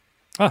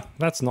Oh,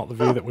 that's not the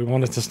view that we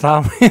wanted to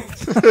start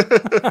with.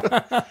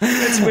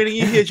 It's meeting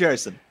you here,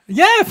 Jason.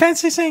 Yeah,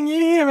 fancy seeing you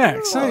here,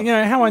 Max. So,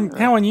 how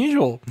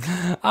unusual.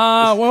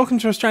 Welcome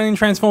to Australian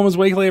Transformers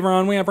Weekly,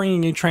 everyone. We are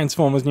bringing you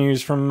Transformers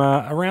news from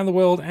around the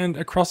world and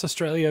across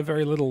Australia,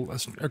 very little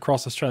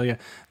across Australia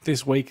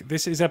this week.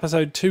 This is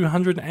episode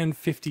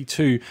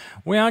 252.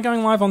 We are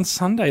going live on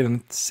Sunday, the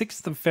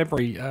 6th of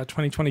February,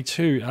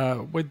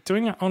 2022. We're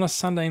doing it on a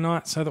Sunday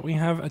night so that we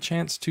have a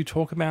chance to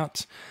talk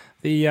about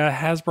the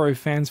Hasbro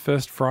Fans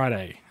First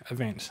Friday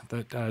event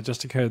that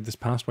just occurred this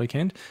past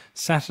weekend,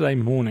 Saturday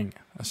morning,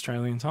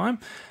 Australian time.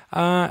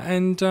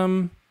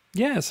 So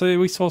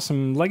we saw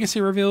some Legacy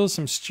reveals,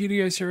 some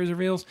Studio Series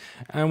reveals,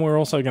 and we're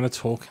also going to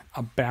talk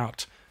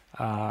about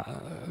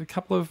a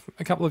couple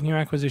of new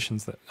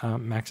acquisitions that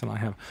Max and I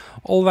have.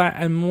 All that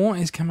and more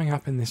is coming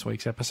up in this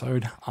week's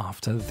episode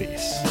after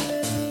this.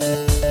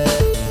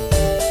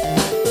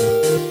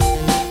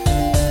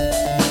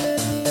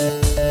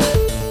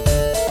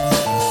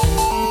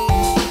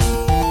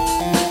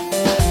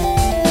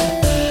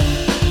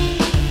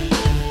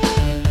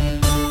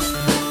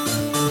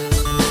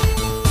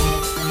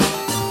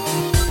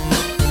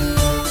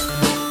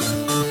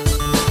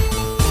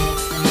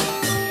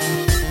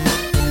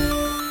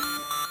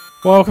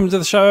 Welcome to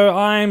the show.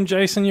 I'm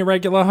Jason, your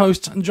regular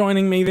host.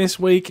 Joining me this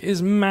week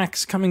is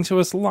Max, coming to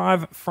us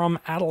live from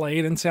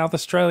Adelaide in South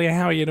Australia.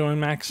 How are you doing,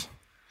 Max?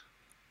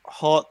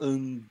 Hot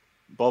and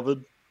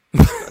bothered.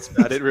 That's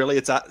about it, really.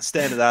 It's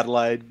standard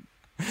Adelaide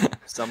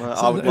summer.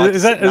 So I would like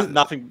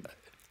nothing.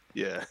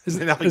 Yeah, Is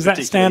nothing that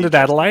standard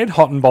Adelaide?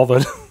 Hot and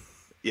bothered.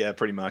 Yeah,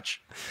 pretty much.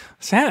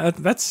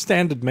 That's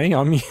standard me.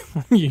 I'm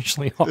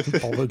usually hot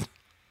and bothered.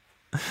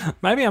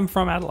 Maybe I'm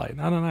from Adelaide.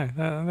 I don't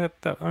know.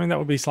 That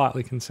would be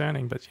slightly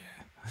concerning, but yeah.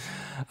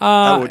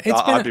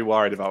 I'd be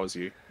worried if I was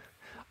you.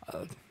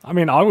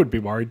 I would be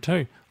worried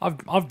too.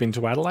 I've been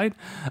to Adelaide.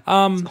 It's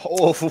an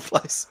awful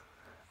place.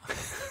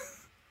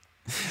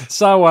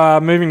 So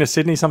moving to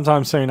Sydney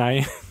sometime soon,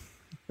 eh?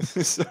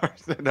 Sorry,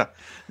 no,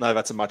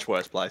 that's a much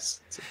worse place.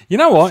 You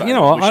know what?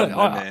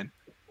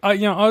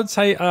 I would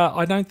say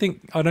I don't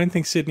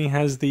think Sydney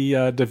has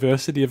the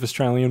diversity of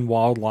Australian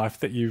wildlife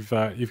that you've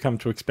come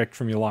to expect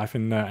from your life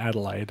in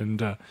Adelaide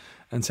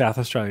and South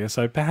Australia.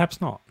 So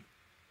perhaps not.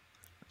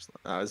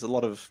 There's a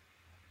lot of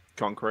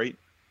concrete,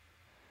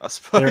 I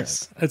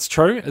suppose. It's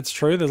true.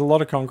 There's a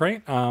lot of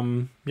concrete.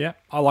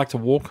 I like to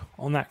walk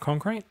on that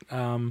concrete.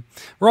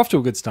 We're off to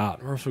a good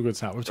start. We're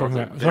talking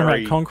about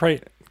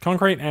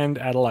concrete and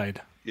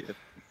Adelaide. Yeah.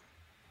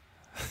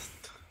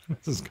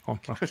 This is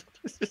gone.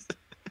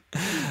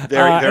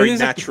 Very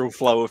natural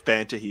flow of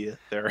banter here.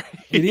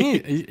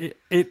 It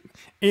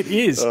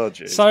is. Oh,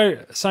 geez.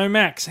 So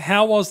Max,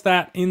 how was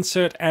that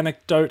insert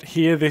anecdote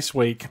here this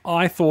week?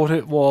 I thought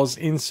it was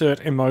insert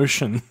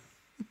emotion.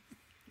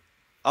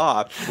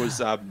 I was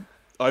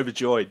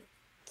overjoyed,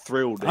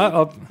 thrilled,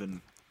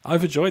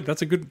 overjoyed.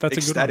 That's a good one.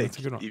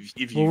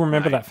 We'll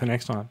remember that for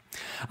next time.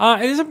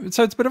 It's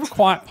a bit of a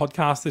quiet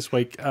podcast this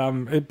week.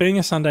 It being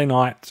a Sunday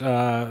night,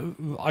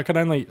 I could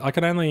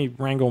only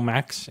wrangle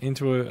Max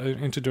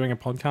into doing a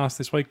podcast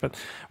this week, but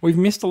we've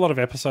missed a lot of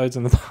episodes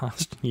in the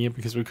past year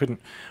because we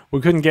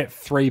couldn't get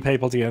three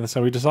people together.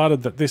 So we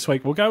decided that this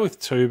week we'll go with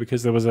two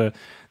because there was an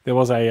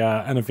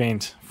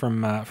event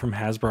from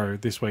Hasbro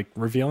this week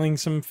revealing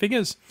some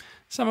figures,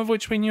 some of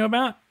which we knew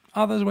about,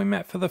 others we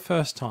met for the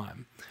first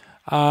time.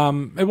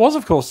 It was,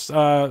 of course,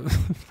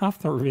 half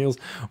the reveals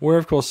were,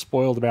 of course,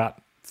 spoiled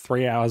about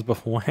 3 hours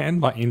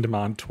beforehand by In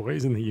Demand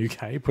Toys in the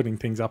UK, putting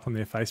things up on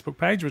their Facebook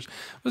page, which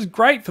was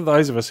great for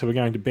those of us who were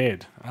going to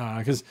bed,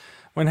 because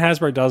when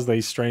Hasbro does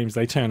these streams,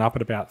 they turn up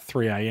at about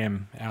 3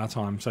 a.m. our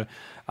time. So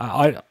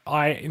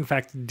I in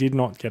fact, did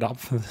not get up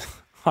for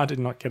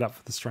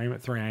the stream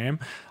at 3 a.m.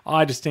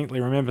 I distinctly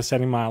remember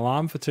setting my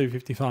alarm for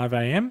 2:55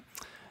 a.m.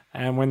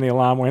 And when the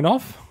alarm went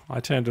off, I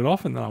turned it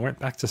off and then I went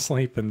back to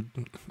sleep.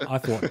 And I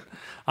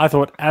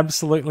thought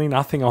absolutely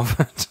nothing of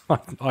it.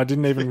 I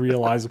didn't even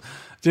realize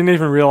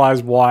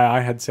why I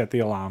had set the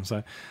alarm.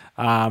 So,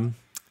 that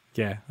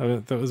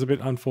was a bit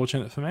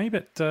unfortunate for me.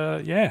 But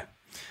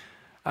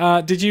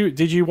did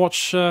you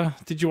watch the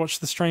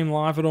stream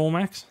live at all,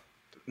 Max?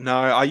 No,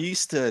 I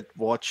used to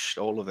watch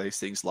all of these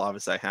things live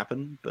as they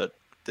happen, but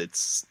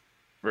it's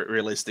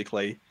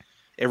realistically.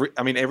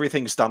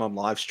 Everything's done on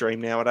live stream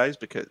nowadays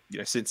because,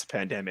 since the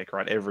pandemic,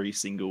 right? Every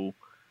single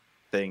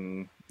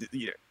thing,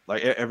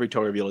 like every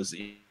toy reveal is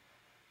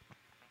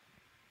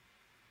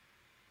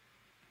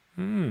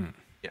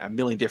a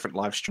million different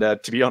live streams.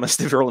 To be honest,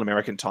 if you're all in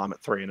American time at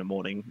 3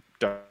 a.m,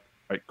 don't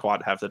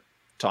quite have the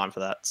time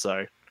for that.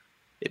 So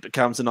it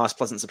becomes a nice,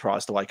 pleasant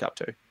surprise to wake up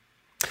to.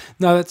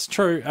 No, that's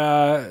true.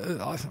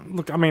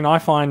 Look, I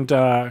find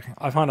I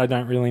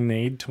don't really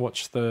need to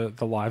watch the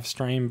live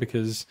stream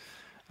because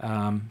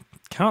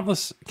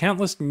countless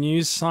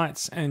news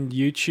sites and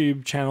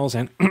YouTube channels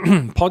and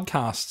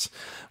podcasts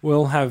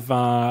will have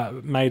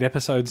made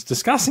episodes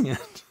discussing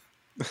it.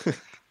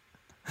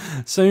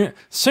 Soon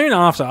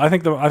after, I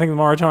think the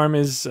moratorium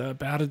is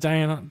about a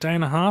day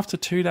and a half to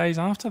 2 days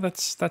after.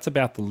 That's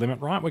about the limit,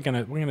 right? We're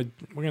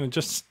gonna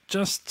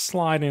just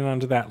slide in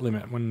under that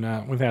limit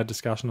when with our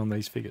discussion on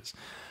these figures.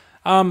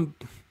 Look,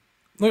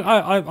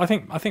 I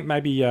think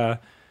maybe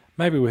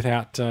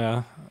without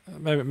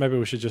maybe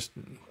we should just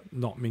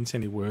not mince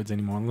any words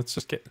anymore, and let's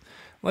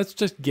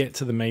just get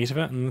to the meat of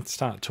it, and let's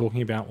start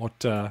talking about what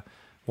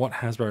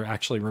Hasbro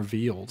actually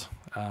revealed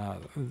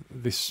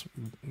this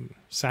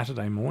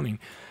Saturday morning.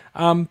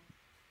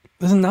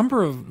 There's a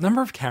number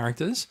of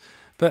characters,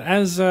 but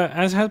as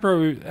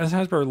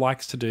Hasbro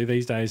likes to do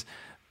these days,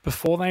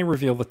 before they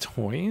reveal the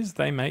toys,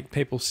 they make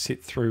people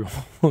sit through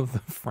all of the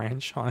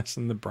franchise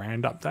and the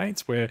brand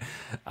updates, where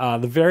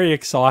the very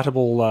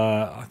excitable,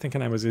 I think her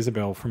name was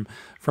Isabel from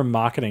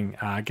marketing,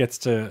 gets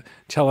to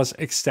tell us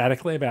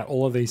ecstatically about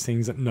all of these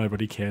things that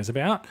nobody cares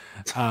about.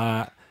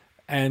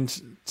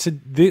 And so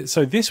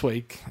this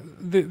week,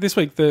 the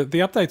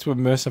updates were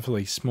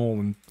mercifully small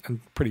and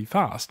pretty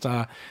fast.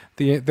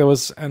 There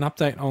was an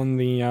update on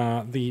the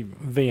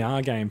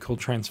VR game called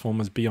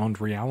Transformers Beyond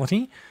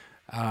Reality,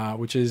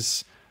 which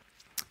is,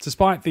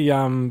 despite the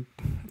in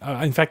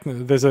fact,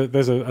 there's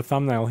a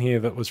thumbnail here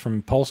that was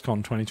from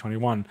PulseCon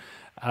 2021.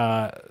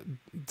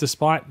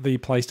 Despite the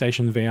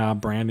PlayStation VR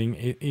branding,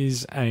 it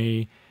is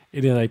a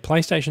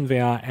PlayStation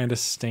VR and a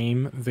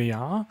Steam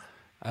VR.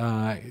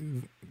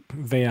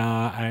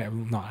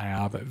 Not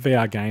AR, but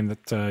VR game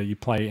that you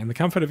play in the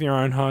comfort of your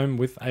own home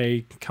with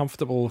a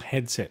comfortable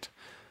headset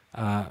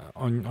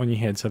on your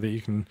head, so that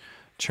you can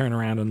turn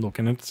around and look.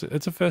 And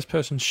it's a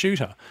first-person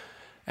shooter.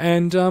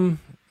 And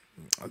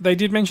they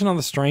did mention on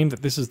the stream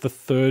that this is the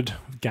third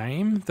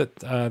game that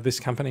this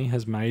company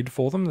has made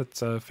for them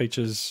that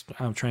features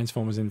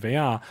Transformers in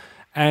VR.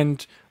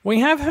 And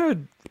we have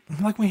heard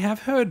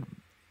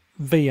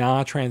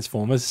VR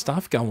Transformers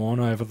stuff go on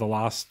over the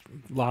last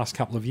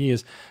couple of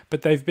years,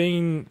 but they've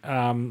been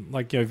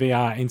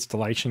VR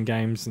installation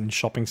games in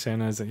shopping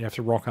centers that you have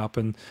to rock up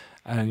and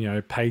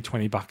pay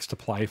 $20 to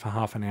play for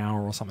half an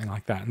hour or something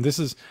like that. And this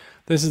is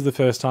the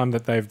first time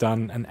that they've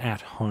done an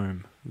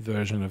at-home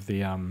version of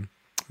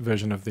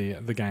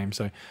the game,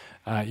 so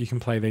you can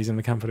play these in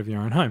the comfort of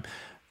your own home.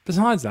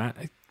 Besides that,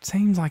 it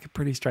seems like a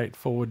pretty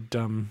straightforward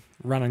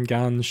run and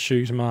gun,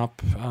 shoot 'em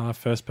up,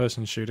 first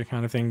person shooter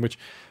kind of thing, which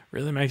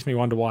really makes me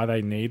wonder why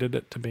they needed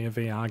it to be a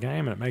VR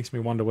game, and it makes me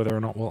wonder whether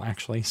or not we'll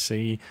actually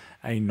see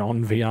a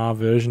non-VR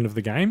version of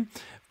the game.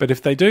 But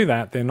if they do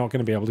that, they're not going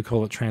to be able to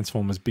call it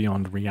Transformers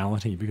Beyond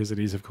Reality, because it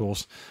is of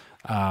course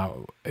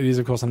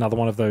another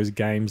one of those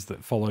games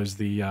that follows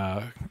the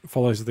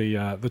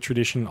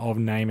tradition of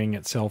naming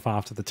itself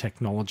after the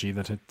technology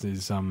that it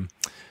is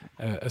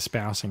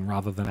espousing,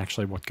 rather than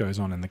actually what goes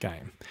on in the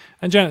game.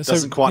 And Janet,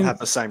 doesn't quite have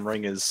the same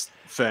ring as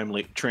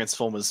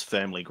Transformers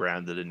firmly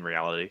grounded in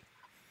reality.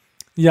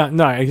 Yeah,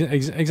 no,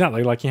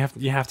 exactly. Like you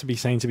have to be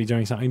seen to be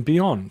doing something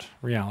beyond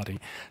reality.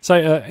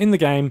 So in the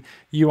game,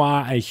 you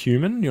are a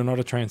human. You're not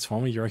a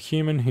Transformer. You're a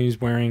human who's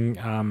wearing.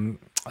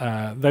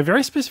 They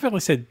very specifically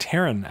said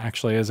Terran,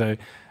 actually, as a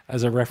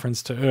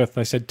reference to Earth.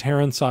 They said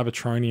Terran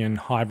Cybertronian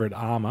hybrid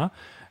armor,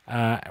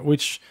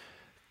 which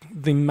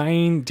the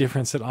main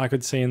difference that I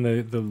could see in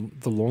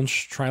the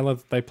launch trailer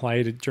that they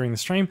played during the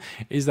stream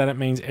is that it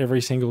means every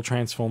single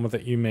Transformer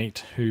that you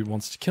meet who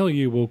wants to kill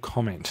you will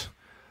comment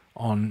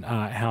on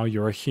how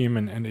you're a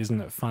human, and isn't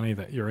it funny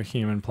that you're a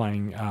human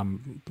playing,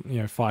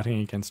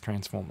 fighting against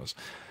Transformers,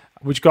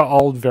 which got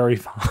old very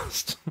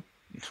fast.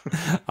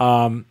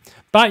 But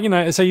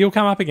so you'll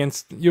come up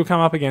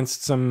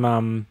against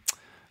some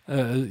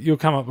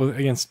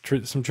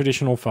some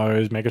traditional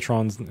foes.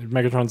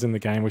 Megatron's in the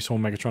game. We saw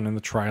Megatron in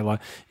the trailer.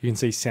 You can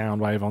see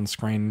Soundwave on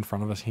screen in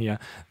front of us here.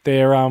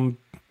 They're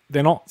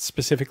not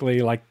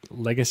specifically like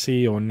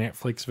Legacy or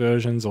Netflix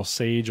versions or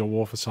Siege or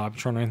War for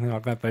Cybertron or anything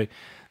like that.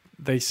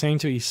 They seem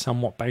to be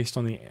somewhat based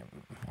on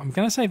I'm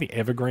going to say the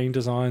evergreen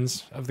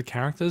designs of the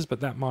characters, but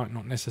that might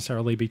not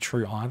necessarily be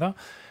true either.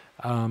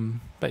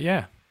 But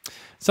yeah.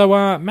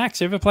 So,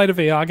 Max, you ever played a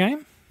VR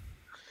game?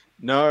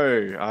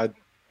 No, I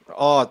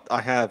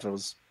have. I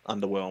was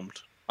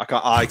underwhelmed.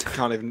 I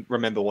can't even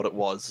remember what it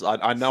was.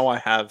 I know I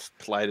have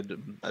played it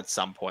at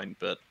some point,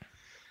 but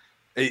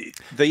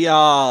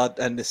VR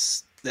and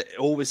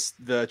all this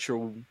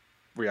virtual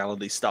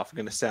reality stuff are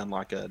going to sound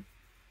like a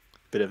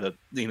bit of a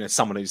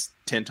someone who's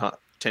 10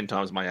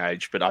 times my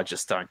age, but I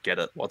just don't get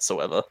it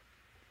whatsoever.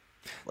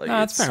 Like, no,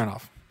 that's fair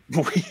enough.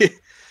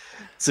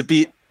 It's a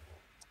bit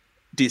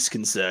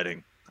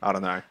disconcerting. I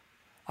don't know.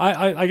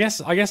 I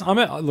guess I'm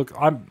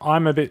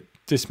a bit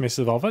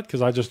dismissive of it,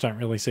 because I just don't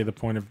really see the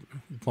point of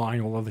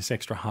buying all of this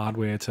extra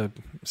hardware to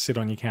sit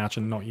on your couch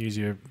and not use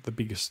the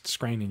biggest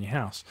screen in your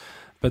house.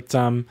 But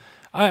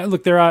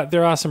there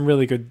are some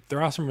really good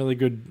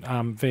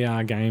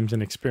VR games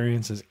and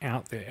experiences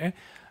out there.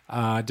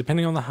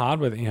 Depending on the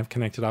hardware that you have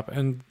connected up,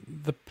 and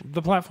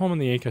the platform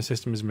and the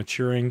ecosystem is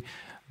maturing,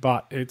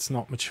 but it's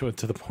not matured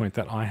to the point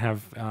that I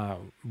have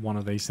one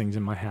of these things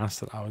in my house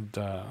that I would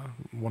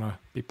want to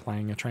be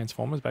playing a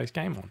Transformers-based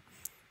game on.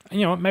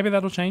 And maybe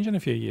that'll change in a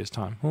few years'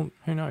 time. Well,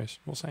 who knows?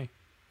 We'll see.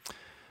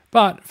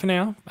 But for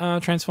now,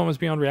 Transformers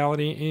Beyond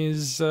Reality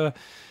is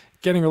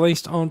getting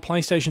released on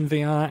PlayStation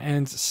VR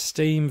and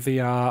Steam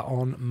VR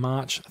on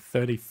March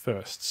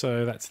 31st.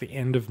 So that's the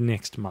end of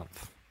next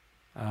month.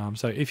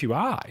 So if you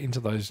are into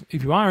those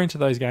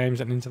games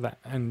and into that,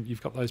 and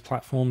you've got those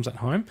platforms at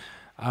home,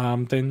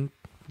 then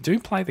do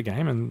play the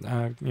game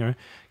and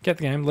get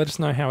the game. Let us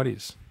know how it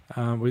is.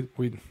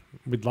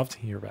 We'd love to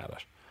hear about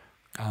it.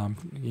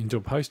 You can do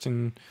a post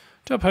in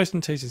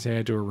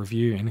TCCA, do a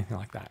review, anything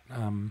like that.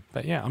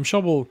 But yeah, I'm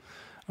sure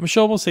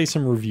we'll see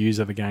some reviews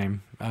of the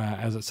game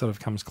as it sort of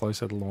comes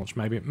closer to launch.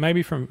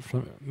 Maybe from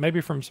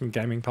some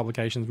gaming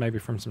publications, maybe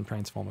from some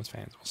Transformers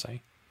fans. We'll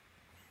see.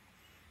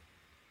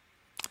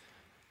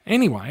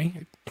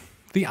 Anyway,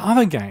 the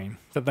other game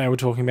that they were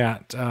talking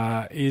about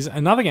is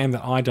another game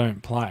that I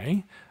don't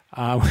play,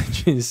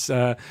 which is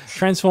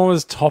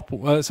Transformers Top.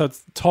 So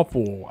it's Top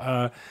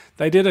War.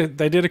 They did a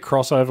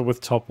crossover with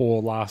Top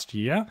War last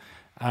year.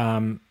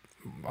 I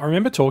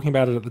remember talking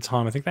about it at the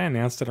time. I think they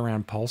announced it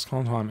around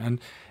PulseCon time, and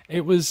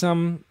it was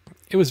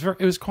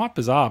quite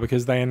bizarre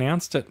because they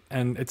announced it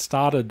and it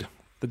started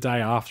the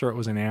day after it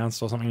was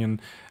announced or something,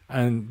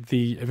 and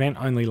the event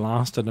only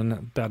lasted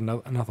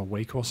about another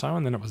week or so,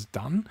 and then it was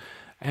done.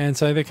 And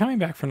so they're coming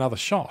back for another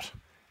shot,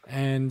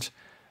 and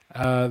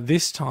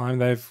this time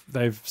they've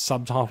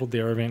subtitled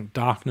their event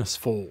 "Darkness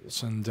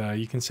Falls," and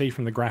you can see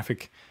from the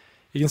graphic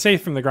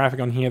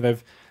on here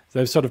they've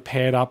sort of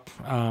paired up.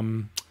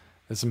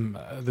 There's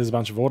a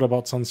bunch of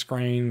Autobots on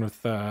screen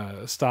with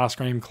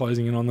Starscream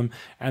closing in on them,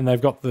 and they've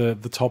got the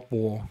Top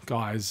War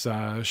guys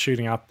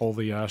shooting up all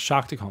the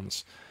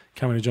Sharkticons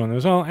coming to join them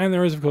as well. And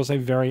there is, of course, a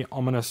very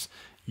ominous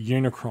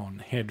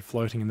Unicron head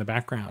floating in the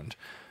background.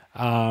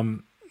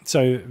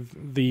 So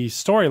the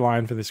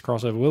storyline for this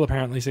crossover will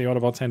apparently see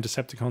Autobots and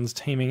Decepticons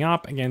teaming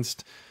up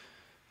against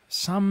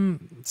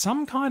some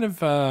kind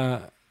of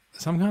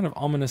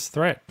ominous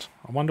threat.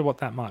 I wonder what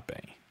that might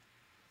be.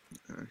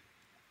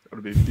 It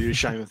would be a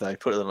shame if they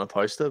put it on a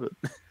poster, but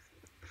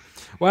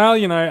well,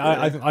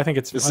 I think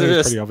it's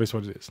pretty obvious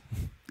what it is.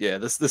 Yeah,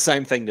 this the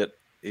same thing that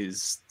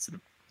is sort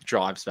of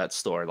drives that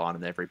storyline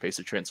in every piece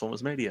of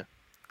Transformers media.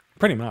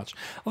 Pretty much.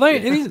 Although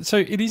it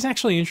is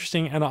actually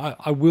interesting, and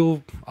I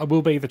will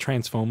be the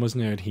Transformers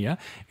nerd here.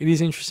 It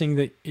is interesting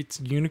that it's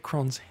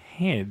Unicron's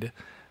head,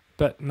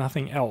 but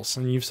nothing else,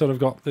 and you've sort of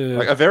got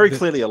a very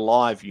clearly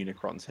alive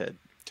Unicron's head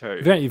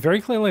too. Very, very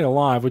clearly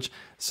alive, which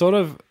sort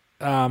of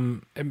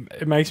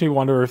it makes me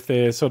wonder if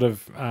they're sort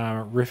of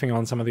riffing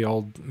on some of the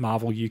old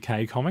Marvel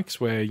UK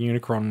comics where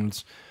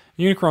Unicron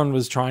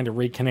was trying to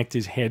reconnect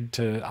his head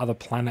to other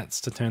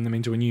planets to turn them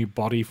into a new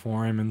body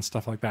for him and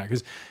stuff like that.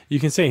 Because you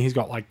can see he's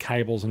got like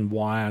cables and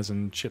wires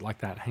and shit like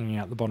that hanging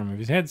out the bottom of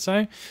his head.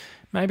 So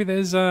maybe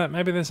there's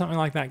something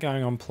like that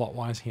going on plot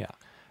wise here.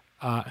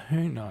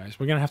 Who knows?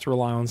 We're going to have to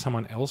rely on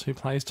someone else who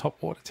plays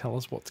Top War to tell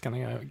us what's going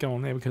to go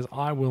on there, because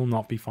I will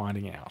not be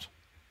finding out.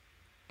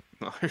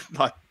 No,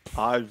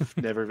 I've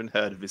never even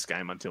heard of this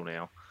game until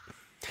now.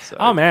 So.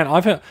 Oh man,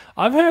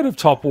 I've heard of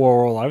Top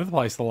War all over the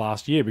place the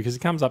last year, because it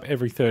comes up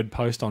every third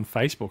post on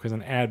Facebook as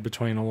an ad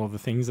between all of the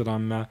things that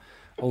I'm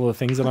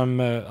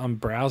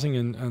browsing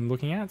and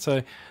looking at.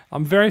 So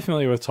I'm very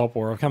familiar with Top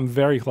War. I've come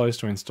very close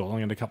to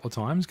installing it a couple of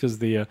times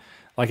because it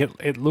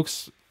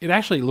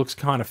actually looks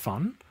kind of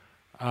fun.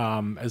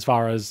 As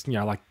far as sort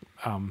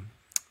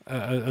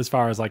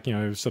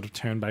of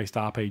turn-based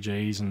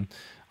RPGs, and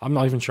I'm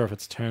not even sure if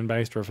it's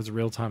turn-based or if it's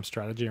real-time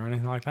strategy or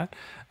anything like that.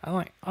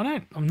 I'm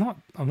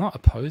not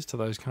opposed to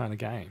those kind of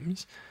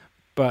games,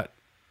 but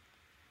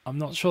I'm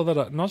not sure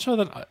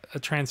that a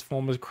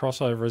Transformers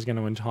crossover is going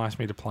to entice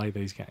me to play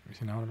these games.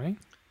 You know what I mean?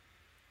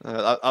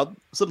 I'm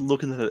sort of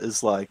looking at it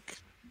as like,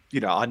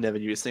 I never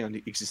knew this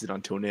thing existed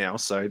until now.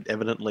 So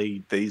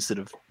evidently, these sort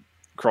of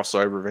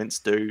crossover events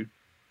do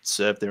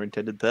serve their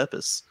intended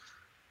purpose.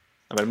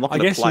 I mean, I'm not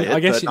going to play it. I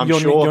guess but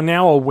you're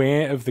now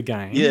aware of the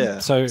game. Yeah.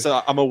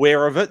 So I'm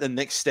aware of it. The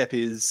next step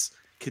is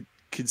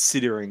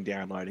considering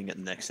downloading it.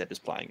 The next step is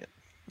playing it.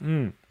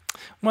 Mm.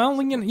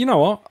 Well, you know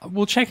what?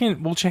 We'll check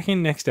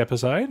in next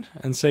episode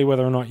and see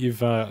whether or not you've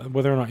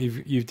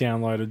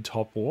downloaded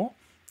Top War,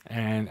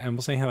 and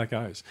we'll see how that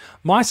goes.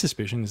 My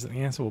suspicion is that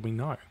the answer will be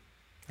no.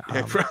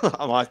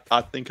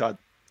 I think I'd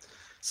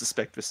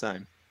suspect the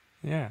same.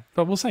 Yeah,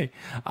 but we'll see.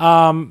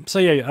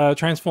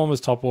 Transformers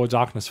Top War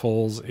Darkness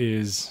Falls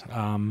is,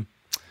 I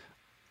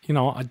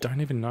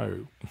don't even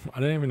know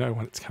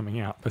when it's coming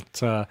out,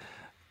 but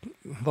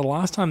the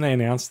last time they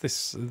announced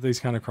these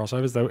kind of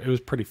crossovers, though, it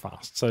was pretty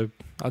fast. So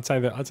I'd say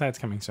it's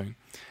coming soon.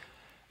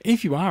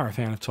 If you are a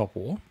fan of Top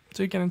War,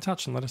 do get in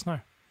touch and let us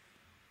know.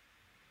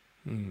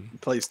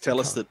 Please tell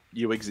us that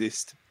you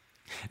exist.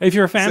 If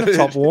you're a fan of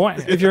Top War,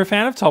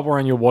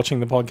 and you're watching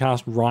the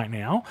podcast right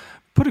now,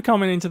 put a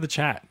comment into the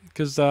chat,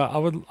 because I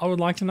would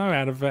like to know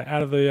out of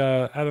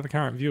the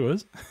current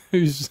viewers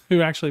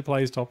who actually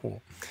plays Top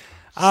War.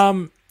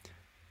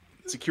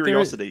 It's a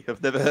curiosity.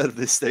 I've never heard of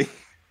this thing.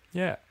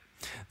 Yeah.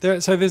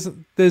 There's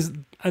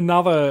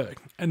another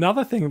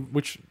thing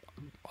which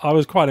I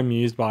was quite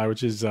amused by,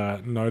 which is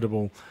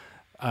notable.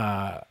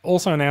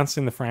 Also announced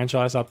in the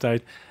franchise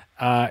update,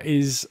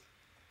 is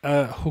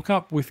hook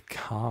up with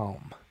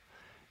Calm.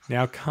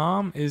 Now,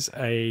 Calm is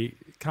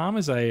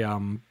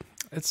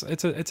it's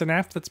an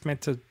app that's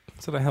meant to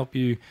sort of help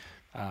you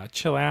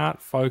chill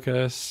out,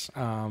 focus,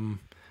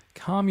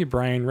 calm your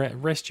brain,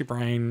 rest your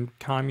brain,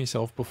 calm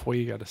yourself before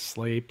you go to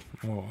sleep,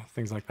 or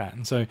things like that.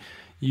 And so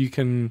you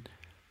can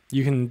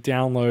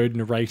download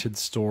narrated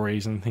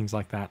stories and things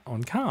like that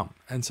on Calm.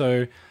 And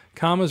so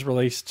Calm has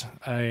released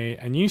a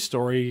new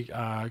story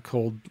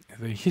called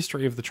The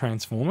History of the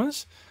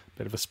Transformers.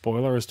 Bit of a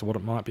spoiler as to what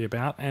it might be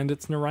about, and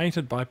it's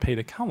narrated by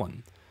Peter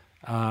Cullen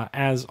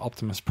as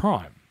Optimus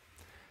Prime.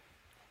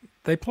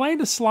 They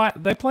played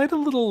a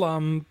little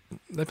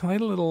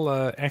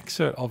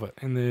excerpt of it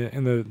in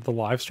the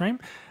live stream,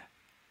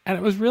 and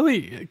it was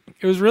really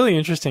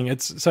interesting.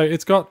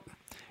 It's got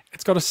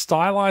a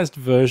stylized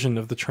version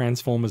of the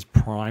Transformers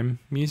Prime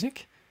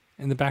music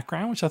in the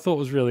background, which I thought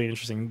was really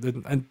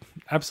interesting. And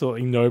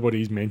absolutely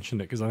nobody's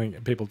mentioned it because I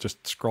think people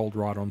just scrolled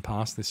right on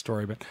past this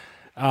story. But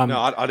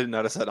no, I didn't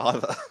notice that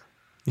either.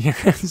 Yeah.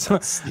 So,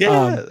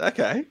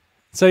 okay.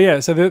 So yeah,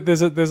 so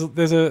there's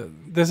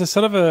a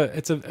sort of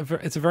it's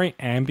a very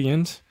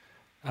ambient.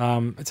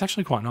 It's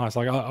actually quite nice.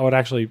 Like I would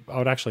actually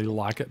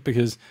like it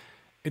because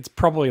it's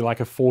probably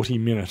like a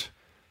 40-minute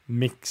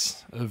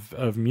mix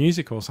of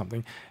music or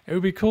something. It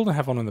would be cool to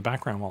have on in the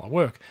background while I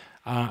work,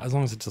 as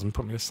long as it doesn't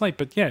put me to sleep.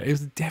 But yeah, it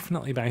was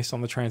definitely based on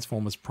the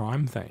Transformers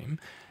Prime theme,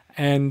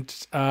 and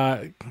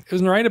it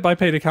was narrated by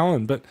Peter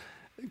Cullen. But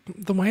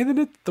the way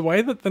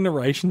that the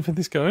narration for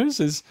this goes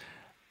is,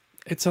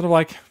 it's sort of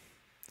like,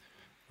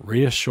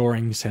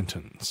 reassuring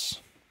sentence.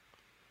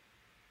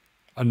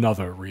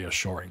 Another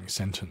reassuring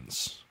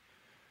sentence.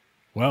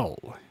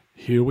 Well,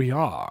 here we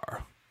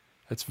are.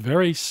 It's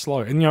very slow.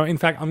 And in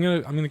fact, I'm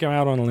gonna go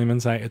out on a limb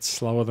and say it's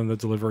slower than the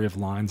delivery of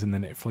lines in the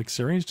Netflix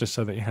series, just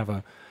so that you have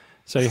a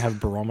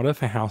barometer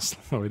for how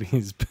slow it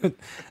is. But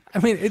I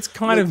mean, it's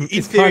kind of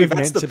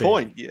meant to be.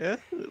 Point, yeah.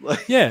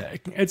 Yeah,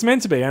 it's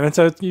meant to be, and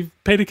so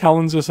Peter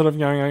Cullen's just sort of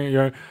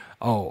going,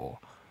 oh,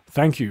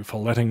 thank you for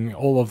letting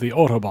all of the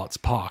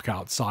Autobots park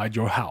outside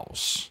your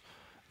house.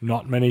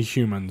 Not many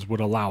humans would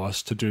allow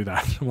us to do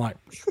that. I'm like,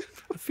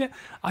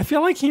 I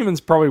feel like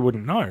humans probably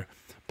wouldn't know,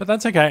 but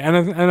that's okay. And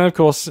of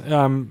course, he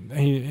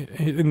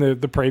in the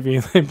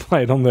preview they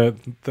played on the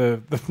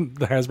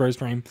Hasbro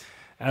stream,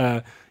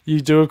 you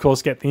do of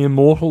course get the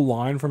immortal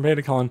line from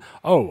Peter Cullen.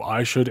 Oh,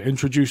 I should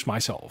introduce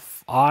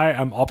myself. I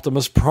am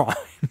Optimus Prime.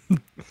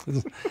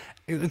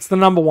 It's the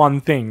number one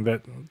thing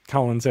that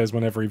Cullen says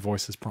whenever he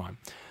voices Prime.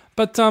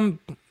 But so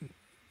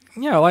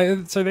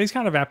these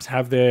kind of apps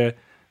have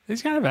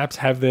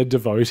their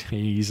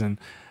devotees, and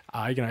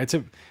it's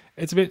a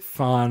bit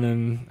fun,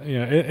 and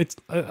I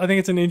think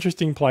it's an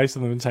interesting place for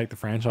them to take the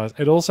franchise.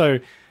 It also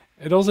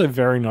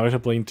very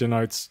notably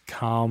denotes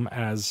Calm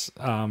as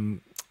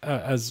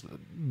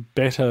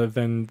better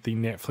than the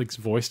Netflix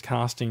voice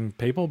casting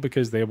people,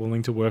 because they're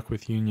willing to work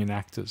with union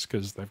actors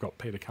because they've got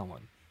Peter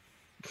Cullen.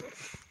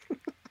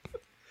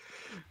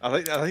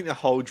 I think the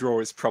whole draw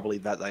is probably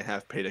that they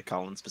have Peter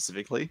Cullen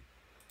specifically.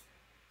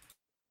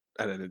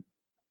 I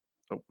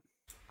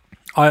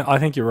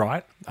think you're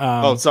right.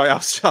 Sorry, I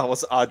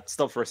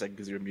stopped for a second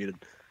because you were muted.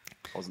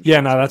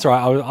 That's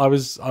right. I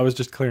was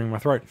just clearing my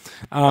throat.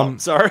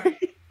 Sorry.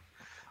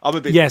 I'm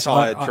a bit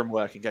tired from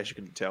work, in case you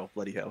couldn't tell.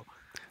 Bloody hell.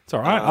 It's all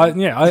right.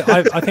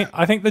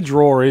 I think the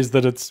draw is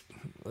that it's.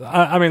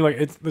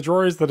 The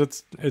draw is that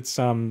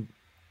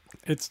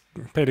it's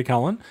Peter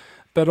Cullen,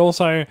 but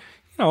also,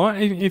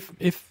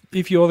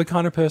 if you're the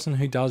kind of person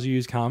who does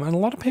use Calm, and a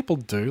lot of people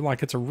do,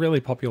 like, it's a really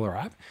popular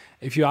app.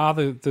 If you are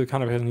the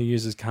kind of person who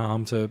uses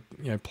Calm to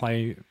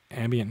play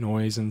ambient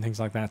noise and things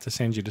like that to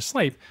send you to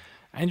sleep,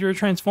 and you're a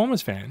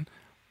Transformers fan,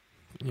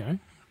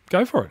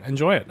 go for it,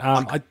 enjoy it.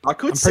 I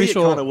could see it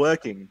kind of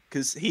working,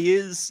 because he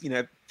is,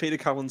 Peter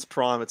Cullen's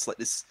Prime. It's like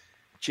this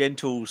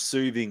gentle,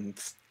 soothing,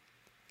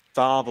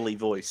 fatherly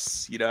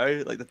voice.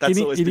 Like that's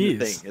always been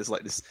the thing. It's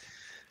like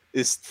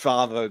this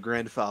father,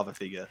 grandfather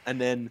figure, and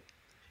then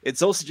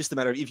it's also just a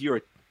matter of, if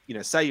you're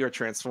say you're a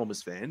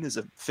Transformers fan, there's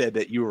a fair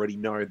bit you already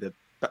know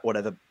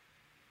whatever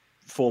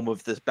form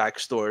of the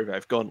backstory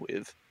they've gone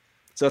with.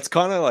 So it's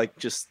kind of like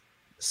just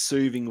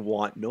soothing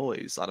white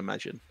noise, I'd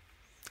imagine.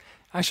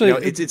 Actually,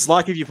 it's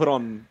like if you put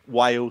on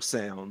whale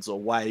sounds or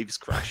waves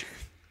crashing.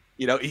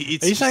 Are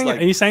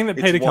you saying that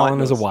Peter Cullen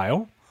is a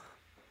whale?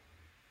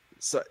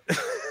 So,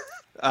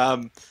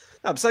 I'm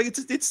saying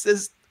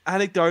it's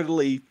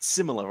anecdotally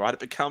similar, right? It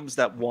becomes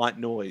that white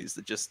noise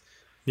that just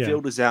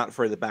filters out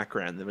through the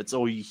background, and it's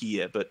all you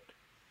hear. But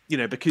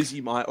because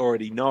you might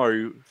already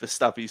know the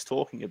stuff he's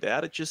talking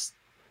about, it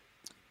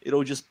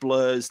all just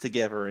blurs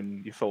together,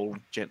 and you fall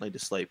gently to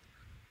sleep.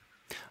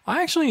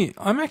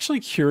 I'm actually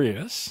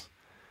curious,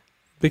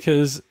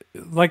 because,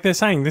 like they're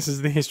saying, this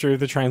is the history of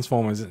the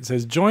Transformers. It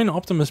says, join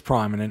Optimus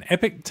Prime in an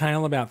epic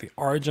tale about the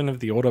origin of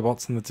the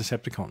Autobots and the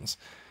Decepticons.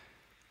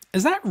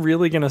 Is that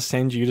really going to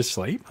send you to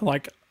sleep?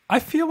 Like, I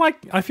feel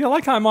like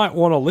I might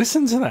want to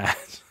listen to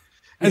that.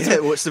 They said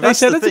it's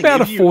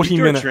about a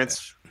 40-minute.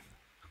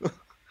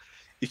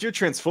 If you're a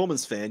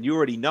Transformers fan, you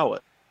already know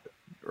it.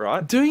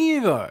 right? Do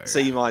you though? So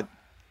you might,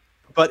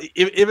 but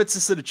if it's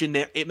a sort of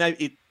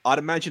generic, I'd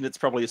imagine it's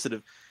probably a sort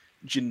of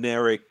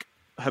generic,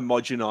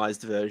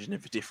 homogenized version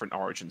of different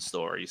origin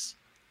stories.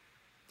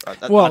 Right?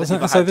 I'd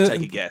have to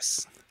take a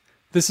guess.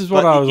 This is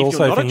what I was also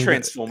thinking. If you're not a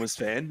Transformers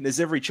fan, there's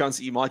every chance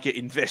that you might get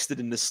invested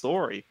in the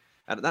story.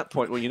 And at that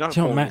point, well, you're not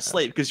falling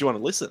asleep because you want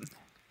to listen.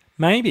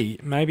 Maybe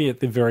at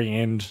the very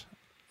end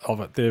of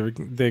it, they're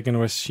going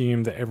to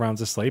assume that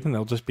everyone's asleep, and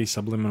there'll just be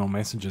subliminal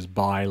messages: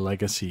 buy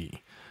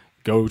Legacy,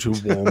 go to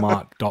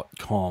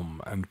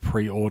Walmart.com and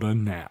pre-order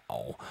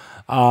now.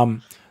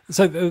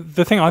 So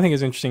the thing I think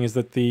is interesting is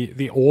that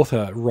the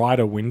author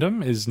Ryder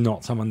Wyndham is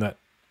not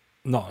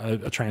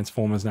a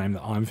Transformers name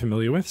that I'm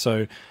familiar with.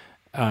 So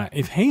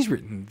if he's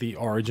written the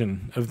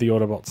origin of the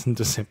Autobots and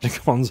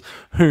Decepticons,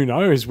 who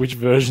knows which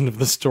version of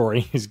the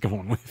story he's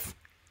gone with.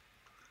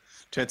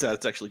 Turns out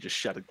it's actually just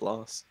shattered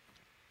glass.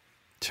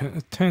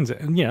 It turns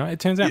out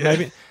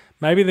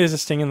maybe there's a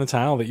sting in the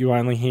tail that you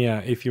only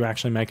hear if you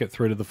actually make it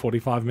through to the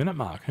 45-minute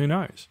mark. Who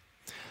knows?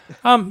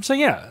 So I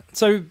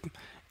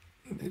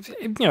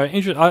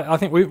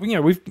think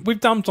we've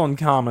dumped on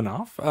Calm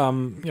enough.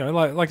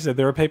 Like I said,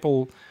 there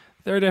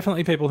are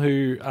definitely people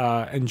who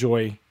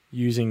enjoy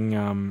using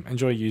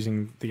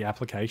the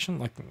application.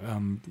 Like,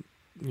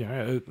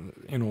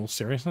 in all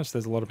seriousness,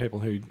 there's a lot of people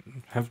who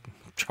have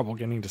trouble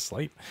getting to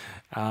sleep.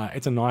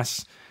 It's a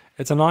nice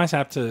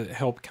app to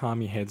help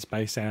calm your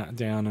headspace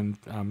down and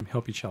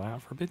help you chill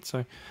out for a bit.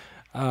 So,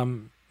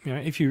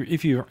 if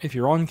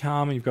you're on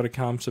Calm and you've got a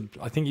Calm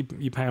I think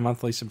you pay a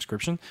monthly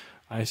subscription.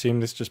 I assume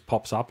this just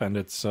pops up and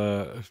it's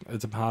a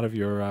part of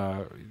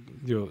your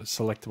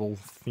selectable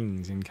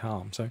things in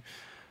Calm. So,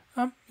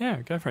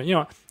 go for it. You know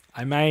what?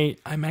 I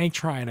may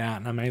try it out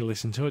and I may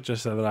listen to it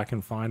just so that I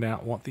can find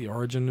out what the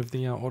origin of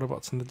the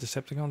Autobots and the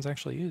Decepticons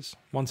actually is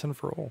once and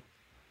for all.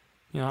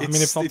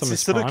 If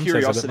Optimus Prime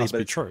says it, it must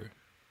be true.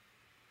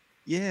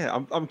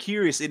 Yeah, I'm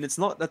curious, and it's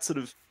not that sort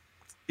of,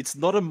 it's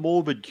not a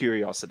morbid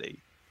curiosity.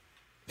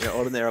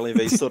 Ordinarily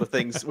these sort of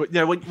things.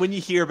 When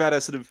you hear about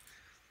a sort of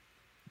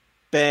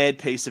bad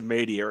piece of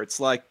media, it's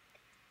like,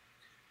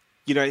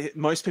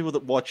 most people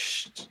that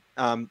watch,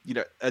 a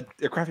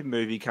crappy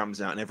movie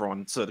comes out and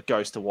everyone sort of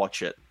goes to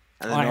watch it.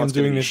 And I'm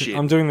doing this.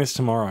 I'm doing this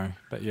tomorrow,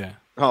 but yeah.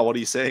 Oh, what are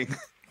you saying?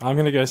 I'm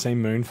going to go see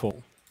Moonfall.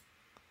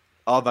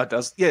 Oh, that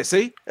does. Yeah,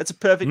 see? That's a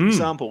perfect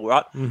example,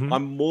 right? Mm-hmm.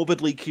 I'm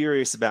morbidly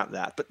curious about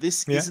that. But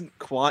this isn't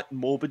quite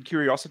morbid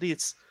curiosity.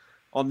 It's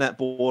on that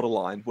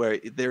borderline where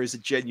there is a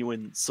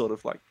genuine sort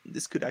of like,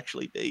 this could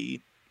actually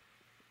be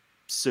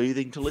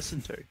soothing to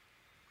listen to.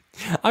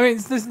 I mean,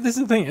 this is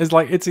the thing. Is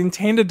like it's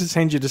intended to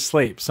send you to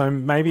sleep, so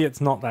maybe it's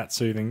not that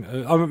soothing.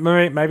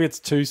 Maybe it's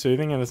too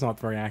soothing and it's not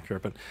very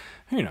accurate. But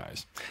who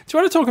knows? Do you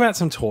want to talk about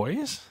some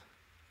toys?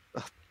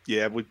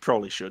 Yeah, we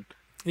probably should.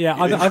 Yeah,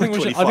 I think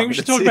we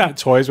should talk about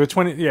toys. We're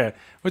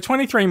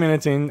 23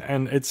 minutes in,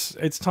 and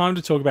it's time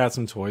to talk about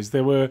some toys.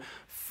 There were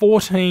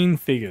 14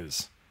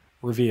 figures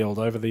revealed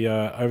over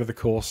the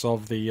course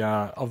of the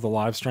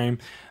live stream.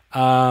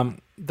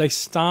 They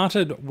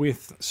started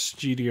with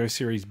Studio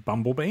Series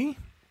Bumblebee.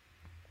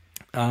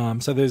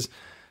 So there's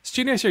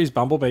Studio Series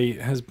Bumblebee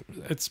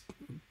it's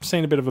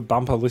seen a bit of a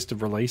bumper list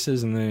of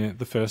releases in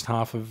the first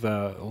half of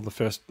or the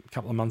first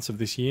couple of months of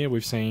this year.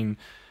 We've seen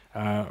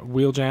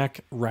Wheeljack,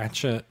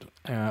 Ratchet,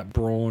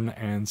 Brawn,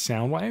 and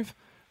Soundwave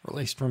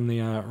released from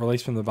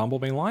the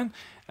Bumblebee line.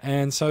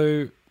 And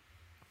so,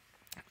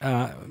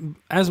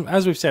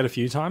 as we've said a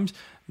few times,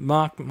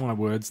 mark my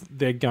words,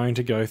 they're going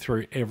to go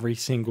through every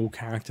single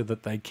character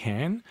that they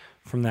can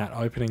from that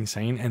opening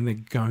scene, and they're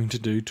going to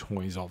do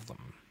toys of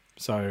them.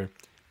 So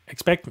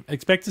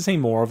expect to see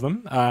more of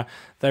them.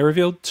 They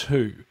revealed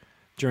 2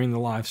 during the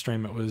live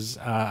stream. It was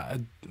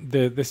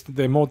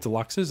they're more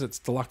deluxes. It's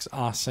Deluxe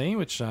RC,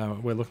 which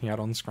we're looking at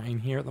on screen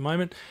here at the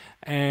moment,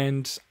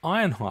 and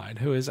Ironhide,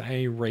 who is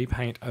a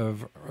repaint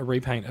of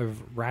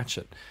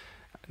Ratchet.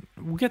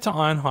 We'll get to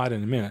Ironhide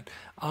in a minute.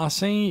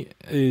 RC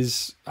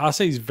is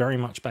very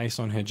much based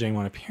on her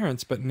G1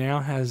 appearance, but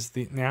now has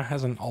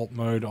an alt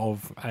mode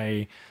of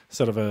a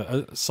sort of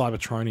a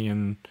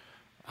Cybertronian.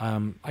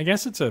 I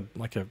guess it's a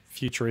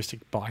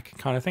futuristic bike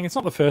kind of thing. It's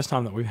not the first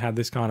time that we've had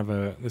this kind of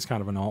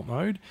an alt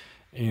mode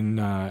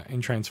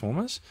in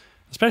Transformers,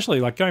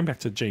 especially like going back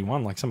to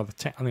G1. Like some of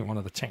the I think one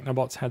of the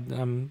Technobots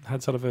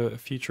had sort of a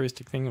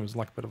futuristic thing. It was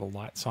like a bit of a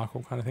light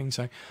cycle kind of thing.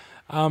 So,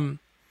 so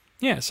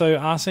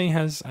RC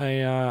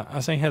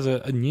has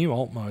a new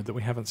alt mode that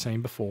we haven't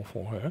seen before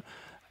for her,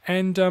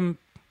 and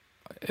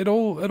it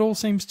all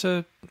seems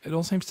to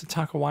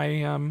tuck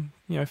away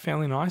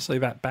fairly nicely.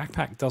 That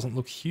backpack doesn't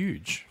look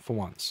huge for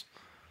once.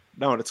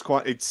 No, and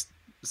it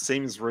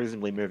seems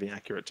reasonably moving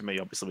accurate to me.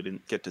 Obviously, we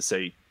didn't get to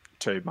see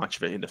too much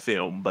of it in the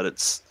film, but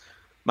it's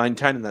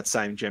maintaining that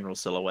same general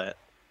silhouette.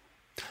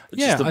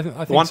 I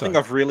think the one thing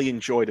I've really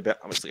enjoyed about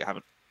obviously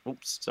haven't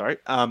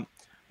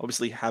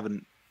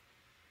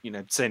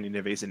seen any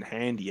of these in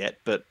hand yet,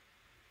 but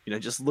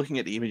just looking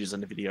at the images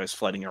and the videos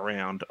floating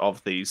around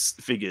of these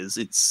figures,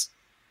 it's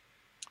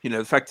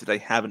the fact that they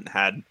haven't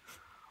had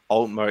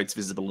alt modes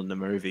visible in the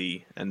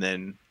movie, and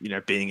then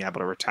being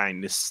able to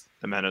retain this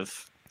amount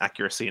of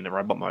accuracy in the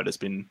robot mode has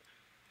been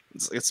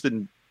it's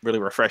been really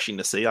refreshing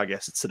to see. I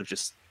guess it's sort of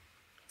just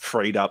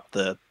freed up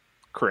the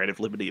creative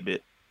liberty a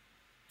bit.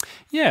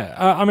 Yeah,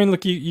 I mean,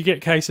 look, you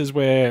get cases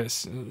where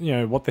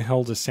what the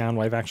hell does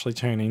Soundwave actually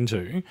turn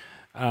into?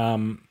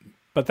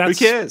 But that's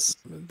who cares?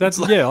 That's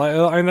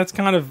I mean that's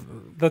kind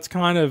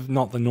of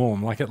not the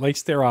norm. Like, at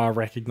least there are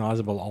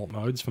recognizable alt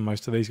modes for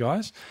most of these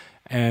guys,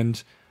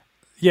 and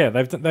yeah,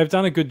 they've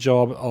done a good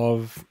job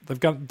of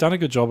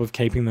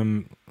keeping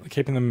them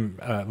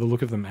the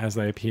look of them as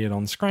they appeared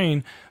on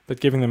screen, but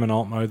giving them an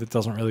alt mode that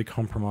doesn't really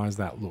compromise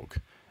that look.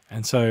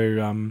 And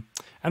so,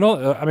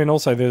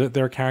 also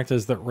there are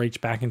characters that reach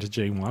back into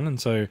G1,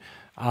 and so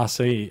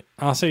RC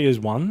is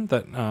one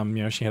that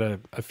she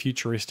had a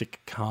futuristic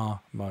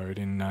car mode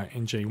in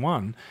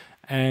G1,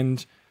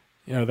 and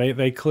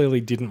they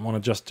clearly didn't want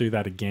to just do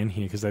that again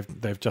here, because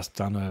they've just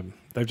done an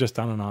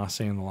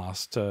RC in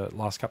the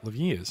last couple of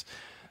years.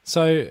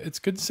 So it's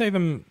good to see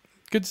them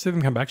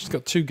come back. She's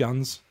got 2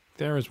 guns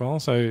there as well,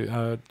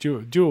 so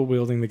dual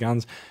wielding the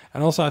guns,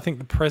 and also I think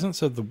the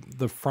presence of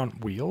the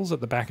front wheels at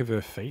the back of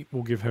her feet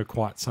will give her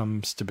quite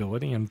some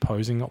stability and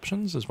posing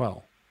options as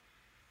well.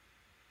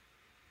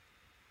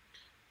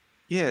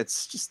 Yeah,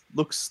 it's just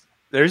looks.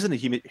 There isn't a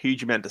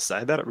huge amount to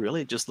say about it, really.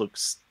 It just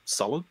looks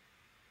solid.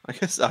 I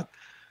guess I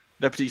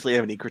don't particularly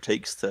have any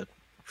critiques to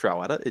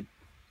throw at it. It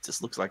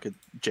just looks like a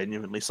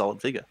genuinely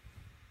solid figure.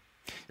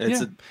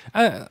 So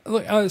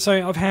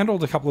I've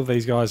handled a couple of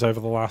these guys over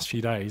the last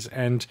few days,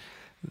 and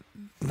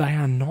they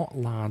are not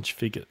large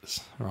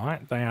figures,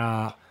 right?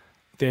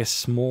 They're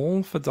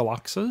small for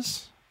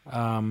deluxes. We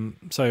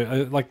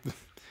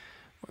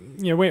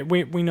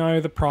know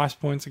the price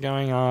points are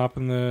going up,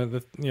 and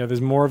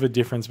there's more of a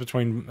difference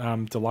between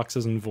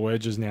deluxes and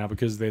Voyagers now,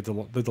 because the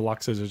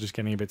deluxes are just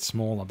getting a bit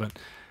smaller. But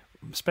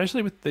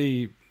especially with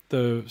the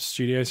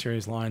Studio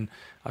Series line,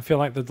 I feel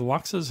like the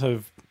deluxes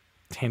have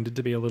tended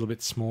to be a little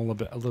bit smaller,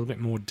 but a little bit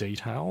more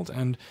detailed.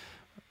 And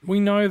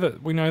we know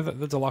that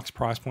the deluxe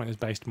price point is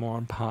based more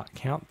on part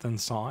count than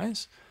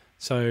size.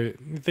 So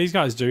these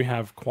guys do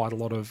have quite a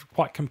lot of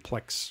quite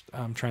complex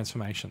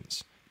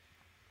transformations.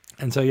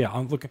 And so yeah,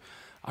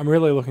 I'm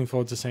really looking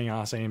forward to seeing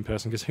RC in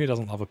person, because who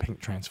doesn't love a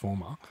pink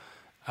transformer?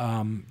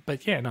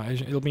 But yeah, no,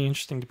 it'll be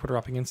interesting to put her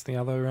up against the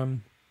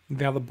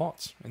other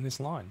bots in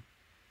this line.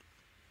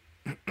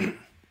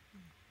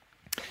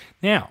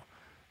 Now,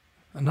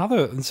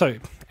 so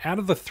out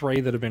of the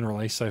 3 that have been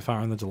released so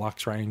far in the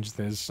deluxe range,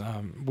 there's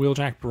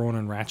Wheeljack, Brawn,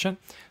 and Ratchet.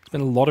 There's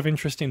been a lot of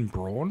interest in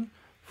Brawn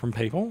from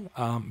people,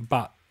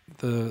 but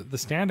the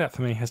standout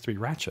for me has to be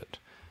Ratchet,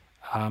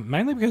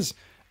 mainly because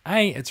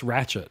it's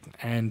Ratchet,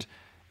 and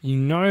you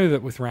know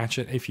that with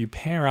Ratchet, if you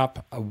pair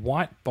up a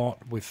white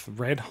bot with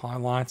red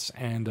highlights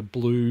and a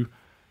blue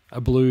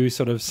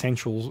sort of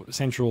central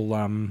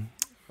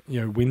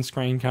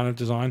windscreen kind of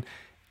design,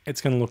 it's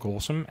going to look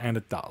awesome, and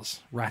it does.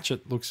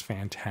 Ratchet looks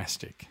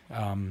fantastic.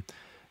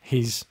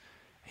 His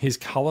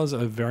colors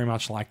are very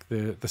much like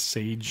the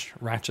Siege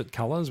Ratchet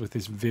colors, with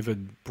this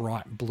vivid,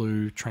 bright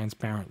blue,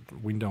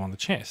 transparent window on the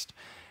chest.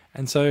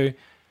 And so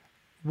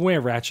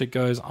where Ratchet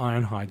goes,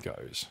 Ironhide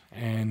goes.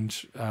 And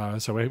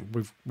so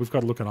we've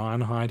got to look at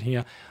Ironhide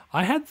here.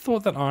 I had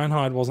thought that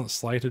Ironhide wasn't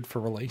slated for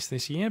release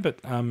this year, but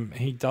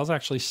he does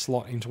actually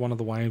slot into one of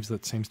the waves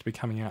that seems to be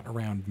coming out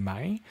around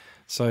May.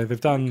 So they've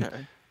done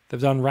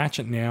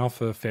Ratchet now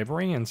for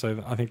February, and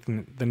so I think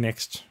the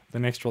next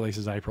release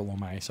is April or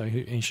May. So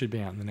he should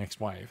be out in the next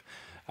wave.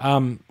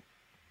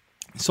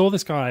 Saw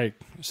this guy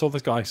sort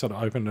of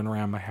opened and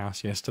around my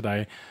house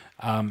yesterday.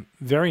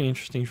 Very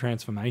interesting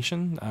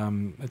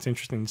transformation. It's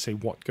interesting to see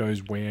what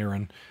goes where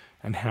and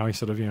how he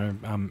sort of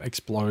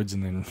explodes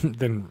and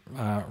then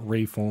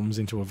reforms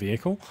into a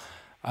vehicle.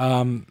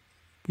 I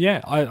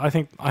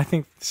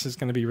think this is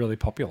going to be really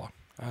popular.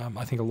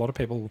 I think a lot of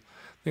people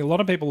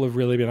have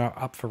really been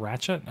up for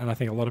Ratchet, and I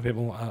think a lot of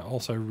people are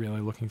also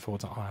really looking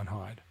forward to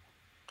Ironhide.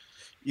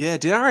 Yeah,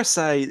 did I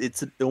say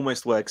it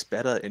almost works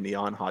better in the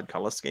Ironhide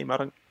color scheme? I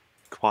don't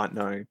quite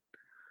know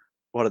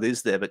what it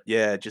is there, but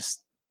yeah, it just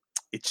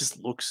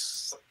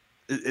looks,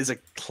 there's a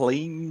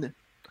clean,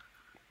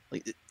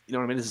 like, you know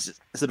what I mean? There's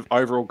just a sort of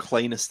overall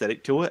clean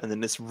aesthetic to it, and then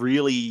this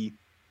really,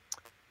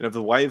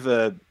 the way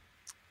the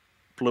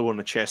blue on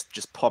the chest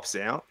just pops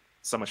out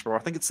so much more. I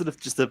think it's sort of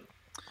just the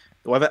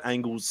way the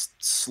angles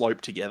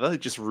slope together,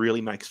 it just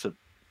really makes for.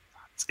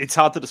 It's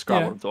hard to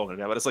describe what I'm talking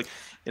about, but it's like,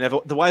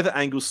 the way the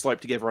angles slope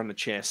together on the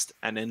chest,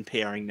 and then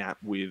pairing that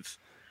with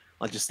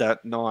like just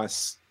that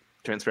nice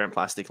transparent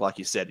plastic, like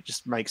you said, it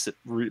just makes it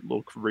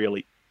look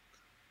really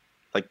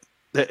like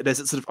there's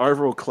a sort of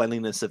overall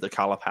cleanliness of the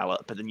color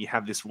palette, but then you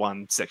have this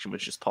one section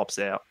which just pops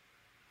out.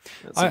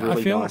 It's a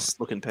really nice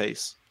looking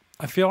piece.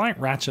 I feel like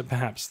Ratchet,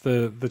 perhaps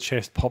the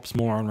chest pops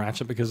more on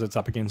Ratchet because it's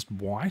up against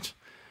white,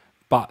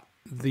 but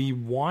the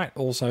white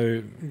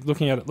also,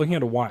 looking at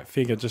a white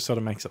figure, just sort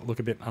of makes it look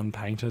a bit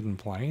unpainted and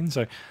plain.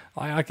 So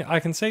I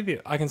can see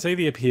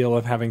the appeal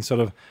of having sort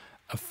of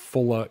a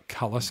fuller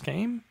color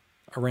scheme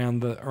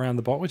around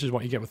the bot, which is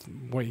what you get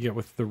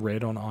with the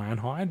red on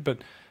Ironhide. But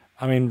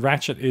I mean,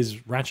 Ratchet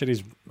is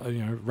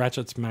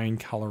Ratchet's main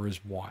color is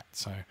white,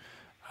 so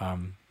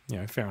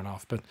fair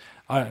enough. But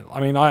I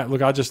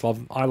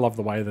love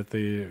the way that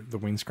the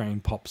windscreen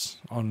pops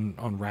on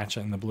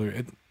Ratchet in the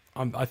blue.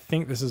 I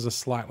think this is a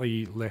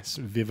slightly less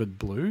vivid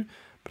blue,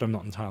 but I'm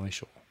not entirely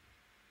sure.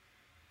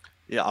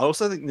 Yeah, I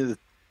also think that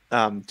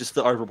just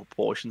the overall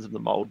proportions of the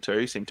mold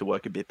too seem to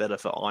work a bit better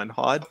for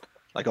Ironhide.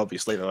 Like,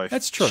 obviously they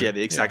both share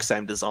the exact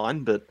same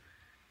design, but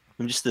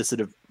from just the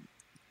sort of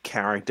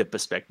character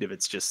perspective,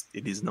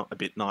 it is not a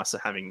bit nicer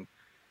having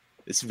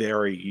this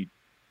very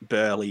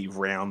burly,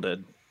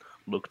 rounded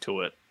look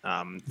to it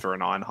for an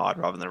Ironhide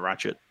rather than a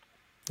Ratchet.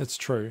 That's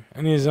true,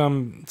 and he's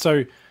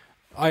so.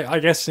 I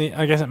guess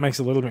it makes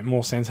a little bit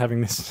more sense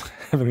having this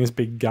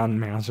big gun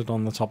mounted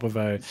on the top of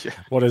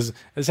what is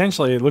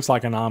essentially, it looks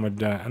like an armored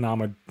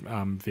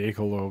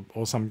vehicle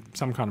or some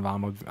kind of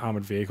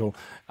armored vehicle.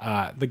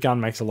 The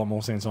gun makes a lot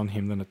more sense on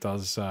him than it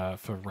does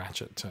for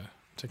Ratchet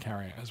to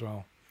carry it as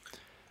well.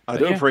 I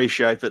do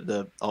appreciate that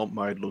the alt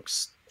mode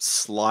looks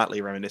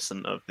slightly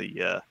reminiscent of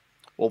the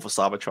War for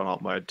Cybertron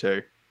alt mode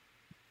too.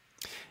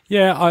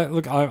 Yeah,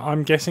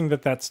 I'm guessing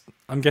that's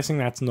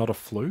not a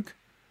fluke.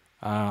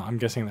 I'm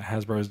guessing that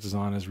Hasbro's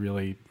designers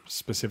really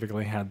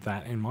specifically had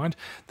that in mind.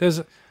 There's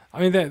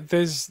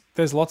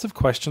lots of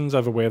questions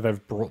over where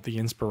they've brought the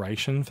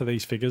inspiration for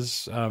these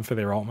figures for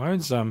their alt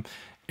modes.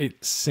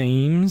 It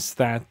seems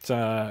that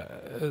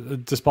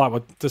despite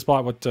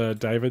what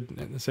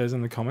David says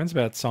in the comments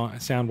about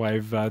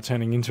Soundwave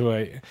turning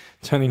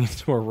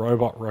into a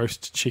robot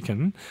roast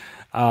chicken,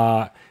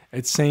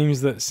 it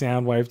seems that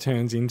Soundwave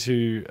turns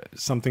into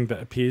something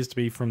that appears to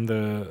be from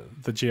the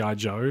G.I.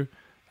 Joe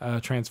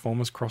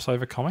Transformers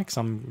crossover comic,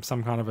 some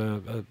kind of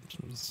a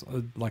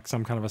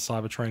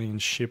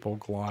Cybertronian ship or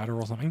glider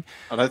or something.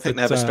 I don't think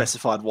they ever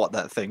specified what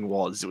that thing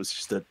was.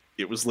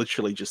 It was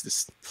literally just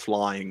this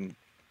flying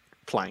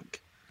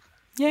plank.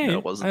 Yeah,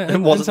 it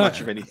wasn't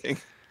much of anything.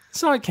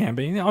 So it can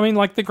be. I mean,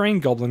 like the Green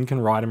Goblin can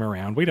ride him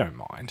around. We don't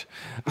mind.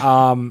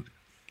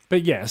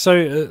 But yeah,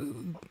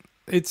 so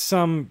it's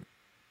the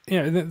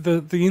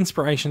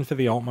inspiration for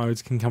the alt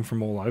modes can come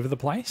from all over the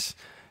place.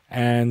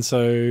 And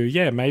so,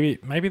 yeah, maybe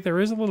there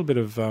is a little bit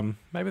of War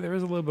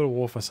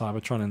for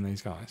Cybertron in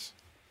these guys.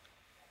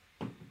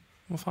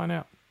 We'll find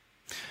out.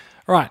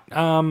 All right,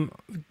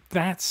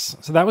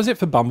 that was it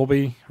for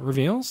Bumblebee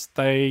reveals.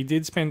 They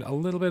did spend a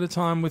little bit of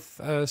time with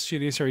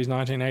Studio Series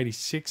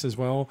 1986 as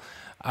well.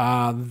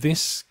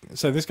 This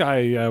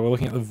guy, we're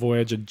looking at the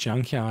Voyager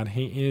Junkyard.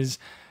 He is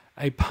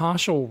a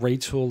partial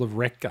retool of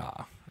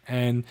Wreck-Gar.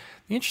 And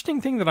the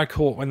interesting thing that I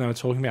caught when they were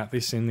talking about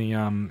this in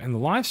the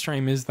live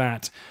stream is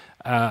that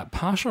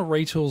partial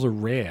retools are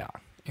rare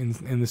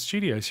in the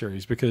Studio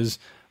Series because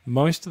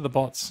most of the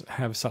bots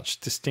have such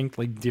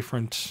distinctly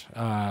different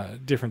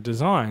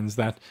designs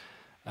that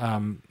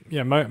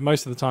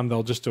most of the time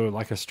they'll just do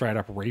like a straight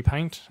up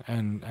repaint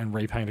and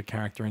repaint a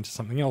character into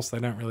something else. They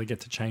don't really get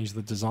to change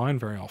the design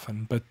very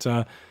often. But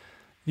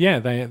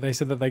they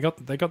said that they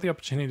got the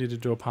opportunity to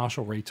do a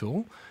partial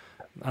retool.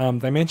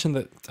 They mentioned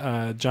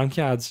that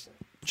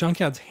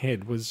Junkyard's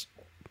head was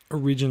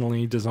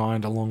originally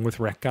designed along with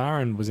Wreck-Gar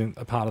and was in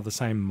a part of the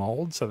same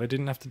mold, so they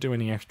didn't have to do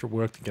any extra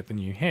work to get the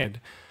new head.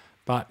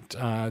 But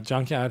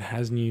Junkyard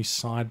has new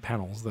side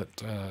panels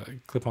that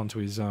clip onto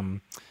his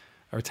are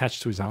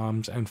attached to his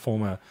arms and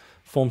form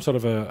sort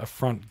of a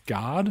front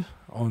guard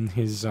on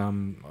his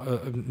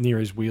near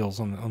his wheels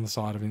on the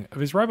side of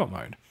his robot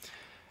mode.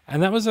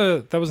 And that was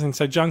a thing.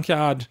 So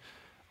Junkyard,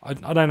 I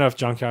don't know if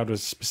Junkyard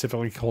was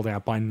specifically called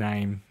out by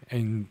name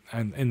in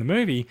the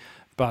movie,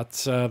 but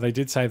they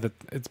did say that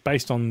it's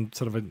based on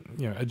sort of a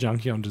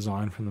Junkion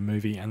design from the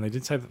movie, and they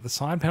did say that the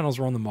side panels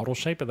were on the model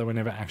sheet, but they were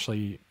never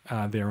actually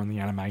there on the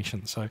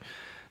animation. So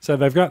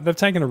they've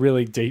taken a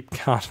really deep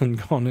cut and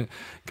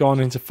gone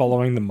into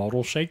following the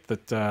model sheet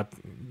that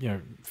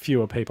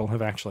fewer people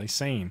have actually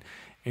seen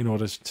in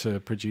order to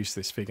produce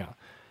this figure.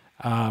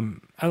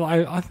 And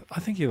I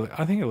think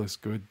it looks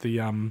good.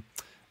 The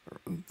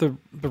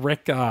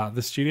Wreck-Gar,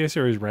 the Studio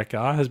Series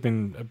Wreck-Gar has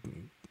been,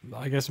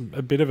 I guess,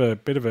 a bit of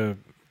a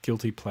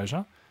guilty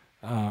pleasure.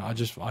 I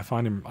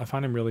find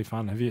him really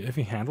fun. Have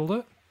you handled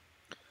it?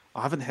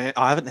 I haven't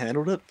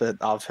handled it, but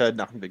I've heard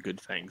nothing but good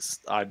things.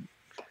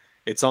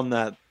 It's on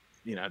that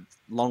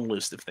long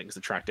list of things to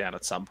track down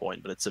at some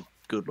point, but it's a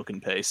good looking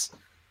piece.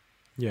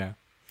 Yeah,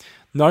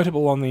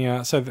 notable on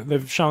the so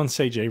they've shown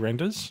CG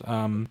renders.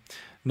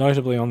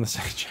 Notably on the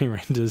CG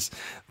renders,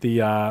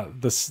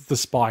 the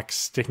spikes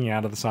sticking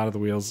out of the side of the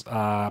wheels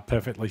are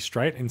perfectly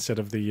straight instead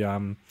of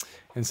the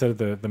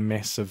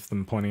mess of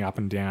them pointing up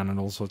and down and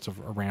all sorts of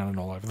around and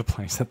all over the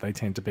place that they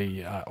tend to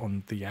be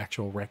on the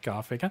actual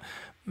Wreck-Gar figure.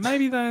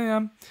 Maybe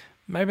they'll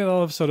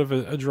have sort of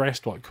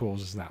addressed what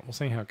causes that. We'll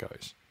see how it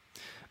goes.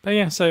 But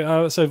yeah,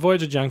 so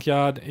Voyager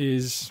Junkyard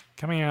is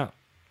coming out,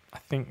 I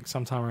think,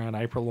 sometime around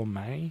April or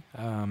May.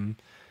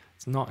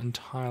 It's not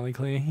entirely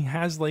clear. He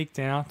has leaked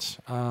out.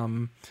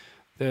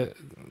 It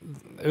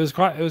was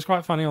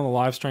quite funny on the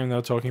live stream. They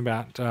were talking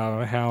about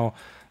how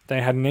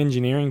they had an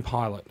engineering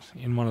pilot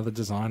in one of the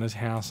designers'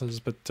 houses,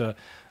 but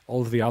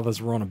all of the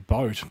others were on a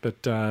boat.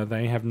 But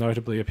they have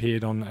notably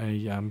appeared on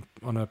a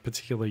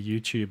particular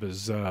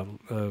YouTuber's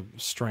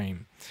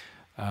stream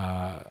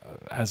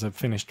as a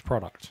finished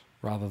product,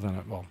 rather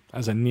than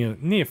as a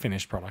near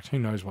finished product. Who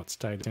knows what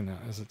state it's in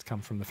as it's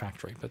come from the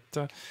factory? But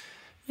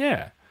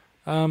yeah.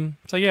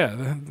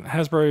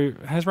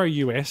 Hasbro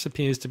US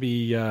appears to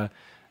be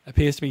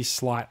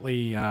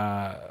slightly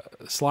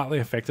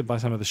affected by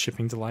some of the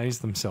shipping delays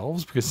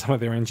themselves, because some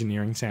of their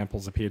engineering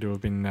samples appear to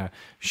have been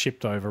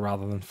shipped over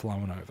rather than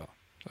flown over.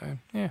 So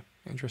yeah,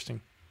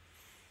 interesting.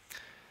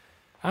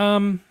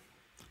 Other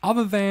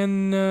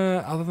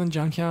than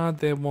Junkyard,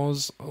 there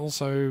was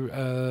also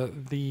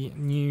the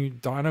new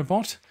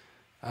Dinobot,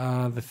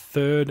 the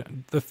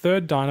third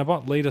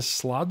Dinobot, Leader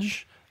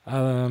Sludge.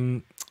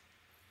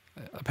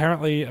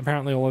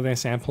 Apparently, all of their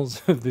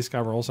samples of this guy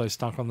were also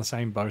stuck on the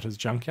same boat as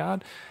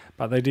Junkyard,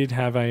 but they did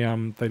have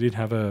an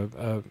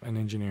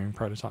engineering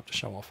prototype to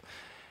show off.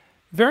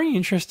 Very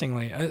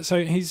interestingly,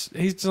 so he's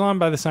designed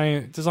by the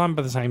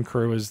same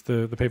crew as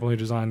the people who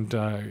designed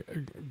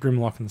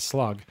Grimlock and the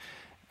Slug,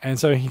 and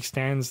so he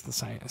stands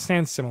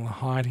similar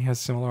height. He has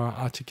similar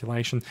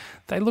articulation.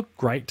 They look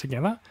great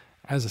together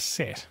as a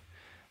set.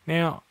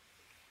 Now,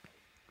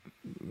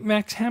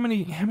 Max, how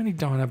many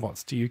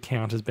Dinobots do you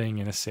count as being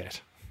in a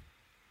set?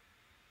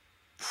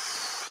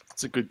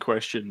 That's a good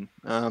question.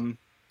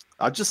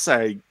 I'd just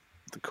say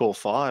the core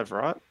 5,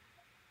 right?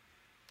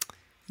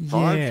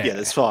 5? Yeah,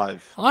 there's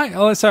 5.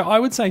 I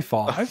would say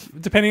 5,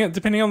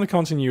 depending on the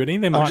continuity.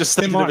 I'm just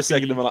thinking of a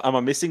second. Am I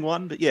missing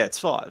one? But yeah, it's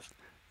 5.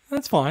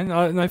 That's fine.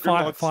 No,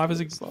 5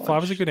 is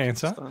a good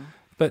answer.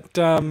 But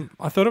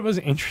I thought it was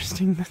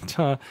interesting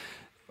that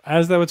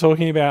as they were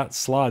talking about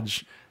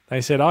Sludge, they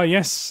said, "Oh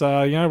yes,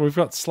 we've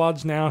got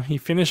Sludge now. He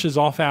finishes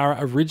off our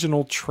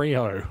original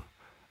trio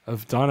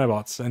of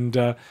Dinobots,"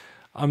 and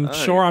I'm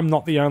sure I'm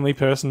not the only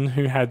person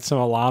who had some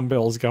alarm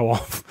bells go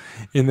off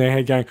in their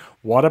head going,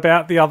 what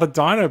about the other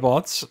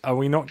Dinobots? Are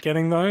we not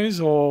getting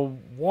those or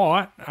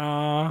what?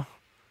 So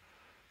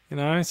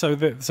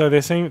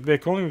they're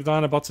calling the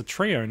Dinobots a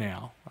trio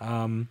now.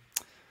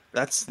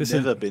 That's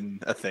never been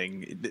a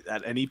thing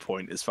at any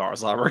point as far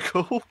as I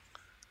recall.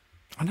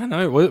 I don't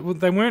know.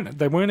 They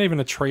weren't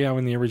even a trio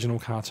in the original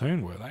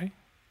cartoon, were they?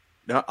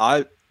 No,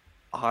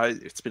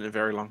 it's been a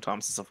very long time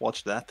since I've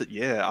watched that, but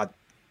yeah, I'm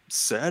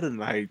certain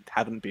they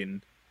haven't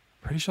been.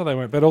 Pretty sure they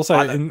weren't, but also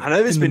I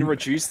know there's been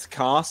reduced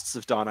casts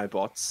of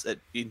Dinobots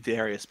in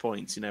various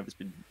points. It's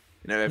been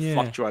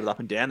fluctuated up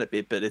and down a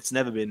bit, but it's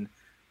never been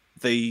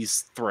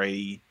these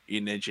 3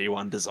 in their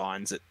G1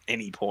 designs at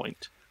any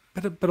point.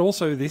 But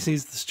also this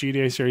is the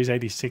Studio Series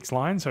 86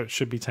 line, so it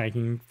should be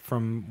taken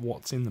from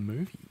what's in the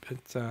movie.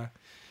 But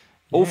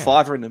all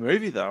 5 are in the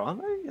movie, though,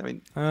 aren't they? I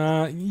mean,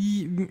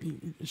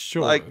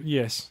 sure,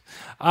 yes.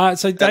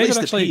 So David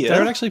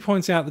actually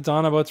points out the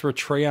Dinobots were a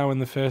trio in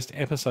the first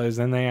episodes,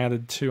 then they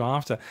added 2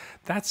 after.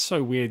 That's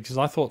so weird because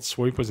I thought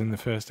Swoop was in the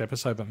first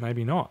episode, but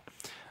maybe not.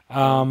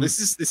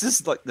 This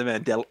is like the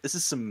Mandela. This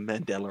is some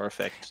Mandela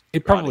effect.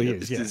 It probably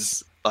is. This yes.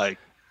 is like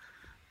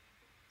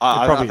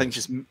I think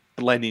just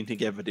blending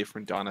together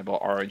different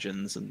Dinobot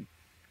origins and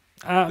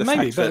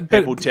maybe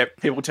people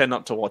tend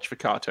not to watch the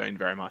cartoon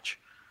very much.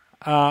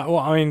 Well,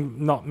 I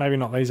mean, maybe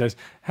not these days.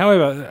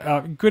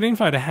 However, good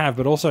info to have,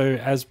 but also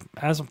as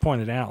I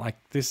pointed out, like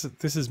this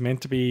is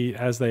meant to be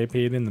as they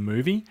appeared in the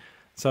movie.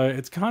 So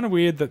it's kind of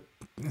weird.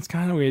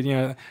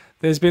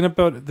 There's been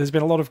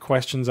a lot of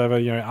questions over,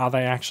 are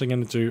they actually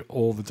going to do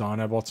all the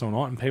Dinobots or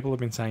not? And people have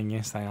been saying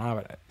yes, they are.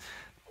 But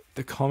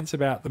the comments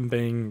about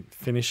them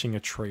finishing a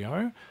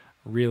trio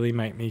really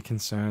make me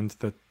concerned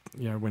that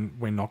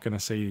we're not going to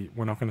see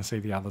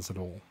the others at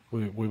all.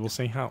 We will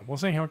see how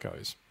it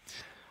goes.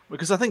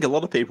 Because I think a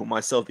lot of people,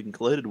 myself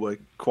included, were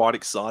quite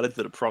excited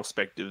for the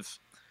prospect of,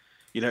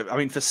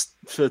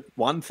 for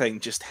one thing,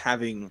 just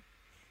having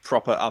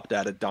proper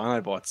updated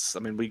Dinobots. I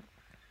mean,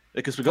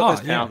 because we got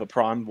those Power of the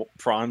Primes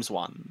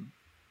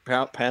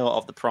Power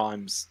of the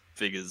Primes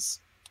figures,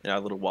 a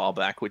little while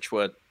back, which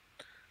were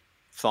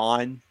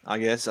fine, I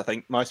guess. I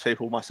think most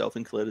people, myself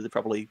included, have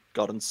probably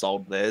got and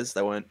sold theirs.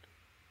 They weren't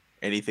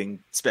anything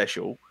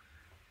special,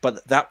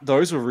 but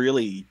those were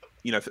really,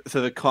 for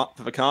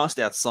the cast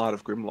outside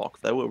of Grimlock,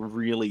 they were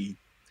really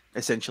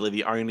essentially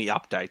the only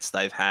updates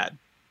they've had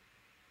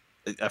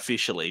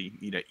officially,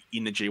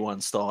 in the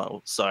G1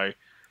 style. So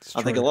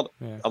I think a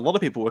lot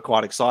of people were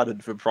quite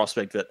excited for the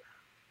prospect that,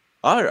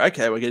 oh,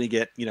 okay, we're going to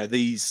get,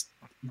 these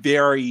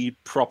very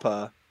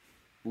proper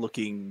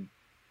looking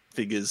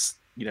figures,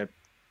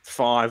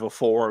 5 or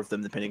 4 of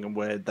them, depending on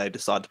where they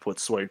decide to put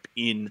Swoop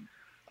in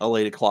a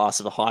leader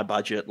class of a high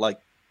budget. Like,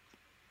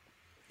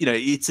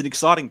 it's an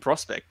exciting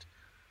prospect.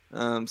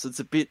 So it's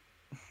a bit,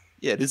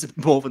 it is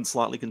more than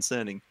slightly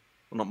concerning.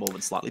 Well, not more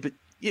than slightly, but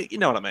you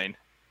know what I mean.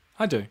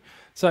 I do.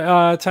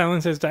 So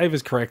Talon says Dave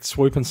is correct.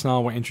 Swoop and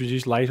Snarl were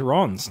introduced later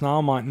on.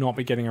 Snarl might not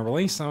be getting a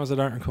release, though, as I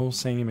don't recall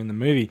seeing him in the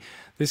movie.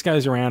 This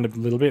goes around a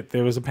little bit.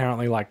 There was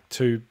apparently like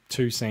two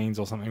scenes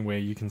or something where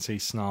you can see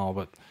Snarl,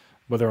 but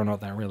whether or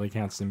not that really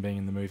counts as him being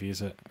in the movie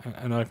is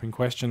an open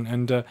question.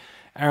 And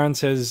Aaron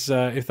says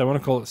if they want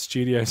to call it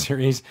Studio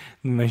Series,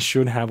 then they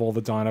should have all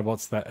the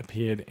Dinobots that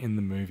appeared in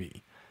the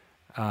movie.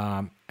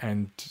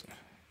 And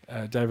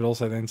David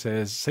also then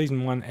says,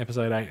 Season 1,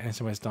 Episode 8,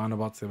 SOS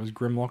Dinobots, there was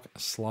Grimlock,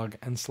 Slug,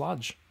 and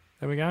Sludge.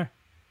 There we go.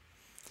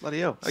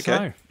 Bloody hell.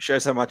 Okay. So,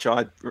 shows how much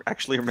I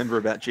actually remember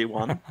about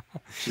G1.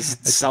 Which is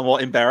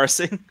somewhat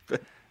embarrassing.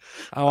 But,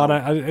 I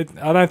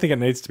don't think it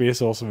needs to be a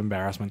source of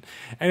embarrassment.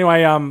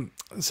 Anyway,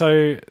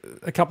 so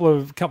a couple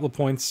of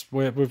points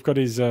where we've got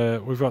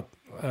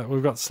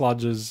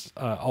Sludge's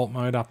alt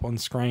mode up on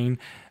screen.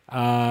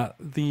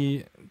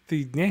 The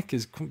neck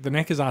is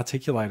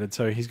articulated,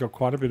 so he's got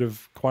quite a bit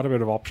of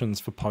options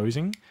for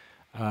posing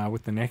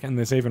with the neck, and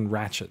there's even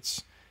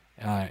ratchets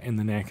in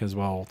the neck as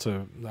well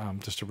to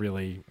just to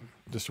really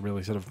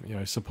sort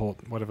of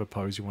support whatever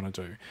pose you want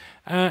to do.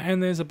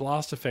 And there's a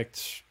blast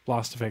effect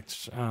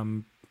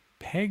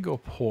peg or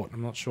port,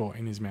 I'm not sure,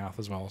 in his mouth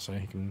as well, so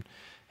he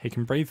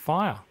can breathe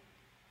fire.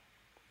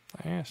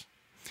 Yes,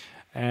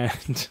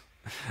 and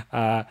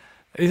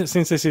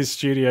since this is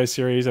Studio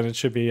Series and it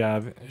should be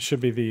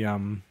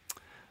the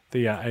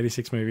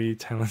 86 movie,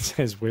 Talon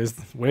says,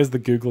 "Where's the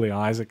googly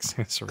eyes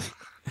accessory?"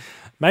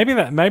 maybe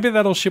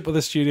that'll ship with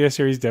a Studio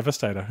Series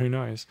Devastator. Who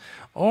knows?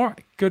 Or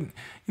good,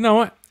 you know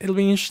what? It'll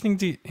be interesting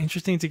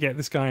to get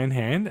this guy in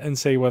hand and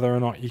see whether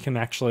or not you can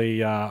actually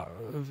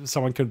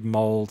someone could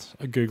mold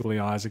a googly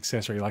eyes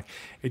accessory. Like,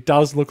 it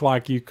does look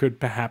like you could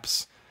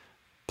perhaps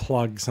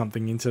plug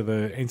something into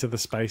the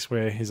space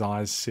where his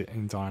eyes sit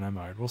in Dino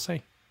mode. We'll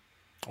see.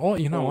 Or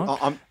you know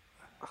what?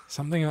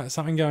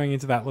 Something going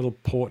into that little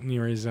port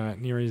near his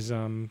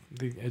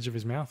the edge of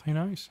his mouth. Who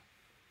knows?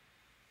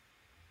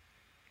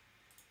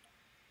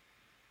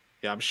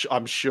 Yeah,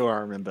 I'm sure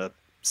I remember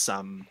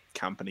some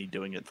company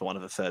doing it for one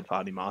of the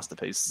third-party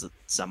masterpieces at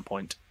some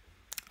point.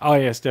 Oh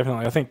yes,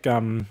 definitely. I think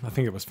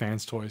it was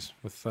Fans Toys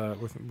with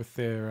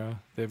their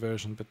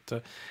version. But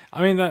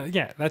I mean,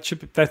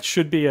 that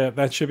should be a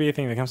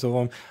thing that comes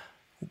along.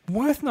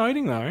 Worth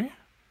noting though,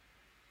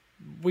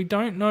 we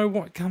don't know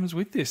what comes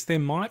with this. There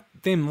might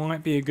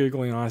be a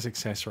googly eyes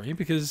accessory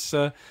because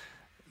so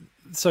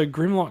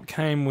Grimlock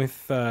came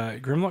with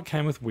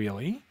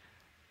Wheelie,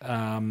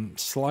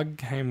 Slug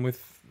came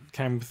with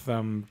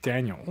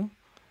Daniel,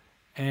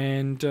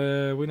 and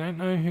we don't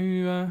know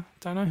who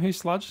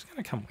Sludge is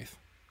going to come with.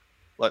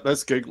 Like,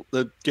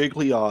 the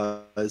googly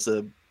eyes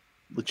are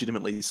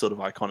legitimately sort of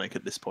iconic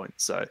at this point,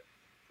 so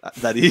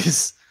that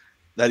is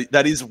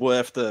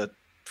worth the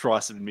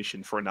price of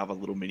admission for another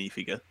little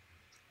minifigure.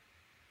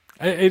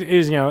 It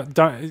is,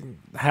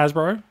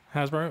 Hasbro.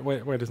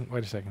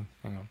 Wait a second.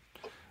 Hang on.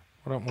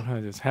 What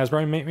is this?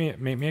 Hasbro, meet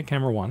me at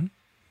camera 1.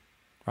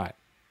 Right.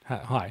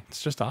 Hi.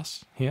 It's just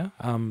us here.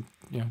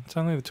 It's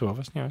only the two of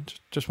us.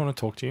 Just want to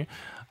talk to you.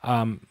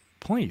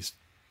 Please.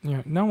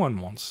 No one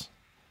wants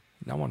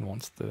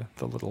the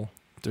little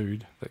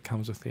dude that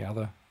comes with the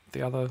other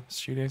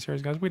Studio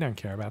Series guys. We don't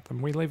care about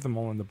them. We leave them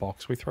all in the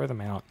box. We throw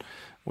them out.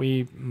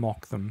 We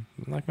mock them.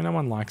 Like, no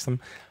one likes them.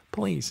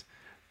 Please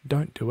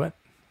don't do it.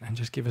 And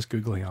just give us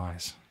googly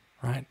eyes,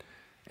 right?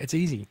 It's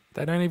easy.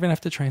 They don't even have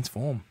to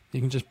transform.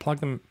 You can just plug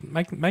them,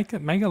 make a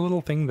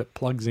little thing that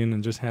plugs in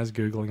and just has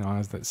googly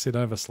eyes that sit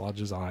over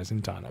Sludge's eyes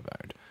in Dino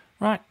mode.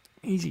 Right?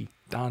 Easy.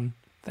 Done.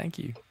 Thank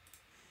you.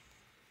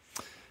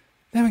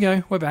 There we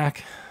go. We're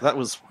back. That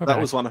was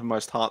one of the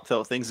most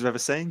heartfelt things I've ever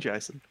seen,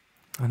 Jason.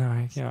 I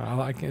know. Yeah, I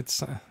like it's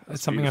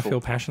something beautiful. I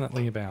feel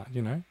passionately about.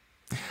 It's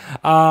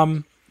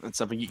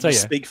something you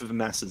speak for the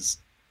masses.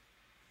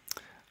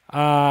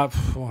 I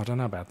don't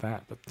know about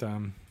that, but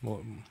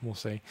we'll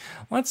see.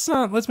 Let's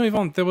move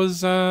on. There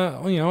was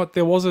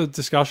there was a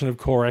discussion of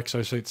Core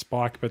Exosuit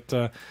Spike, but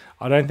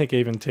I don't think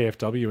even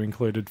TFW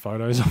included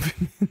photos of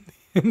him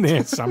in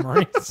their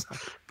summaries.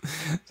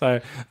 So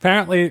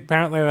apparently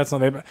that's not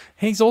there. But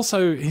he's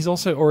also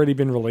already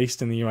been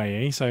released in the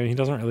UAE, so he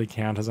doesn't really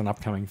count as an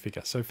upcoming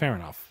figure. So fair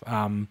enough.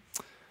 Core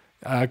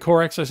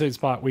Exosuit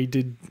Spike, we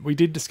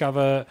did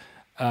discover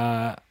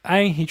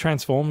A, he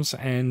transforms,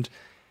 and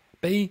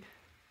B,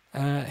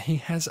 he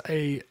has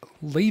a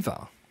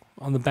lever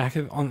on the back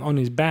on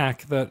his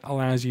back that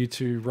allows you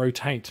to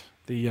rotate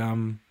the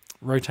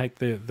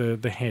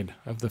head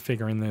of the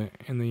figure in the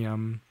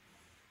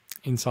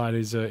inside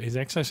his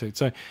exosuit.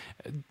 So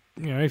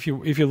if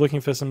you're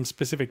looking for some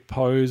specific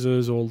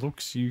poses or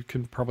looks, you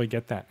can probably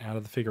get that out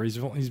of the figure. He's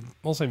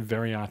also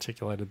very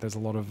articulated. There's a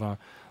lot of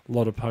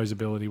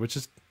posability, which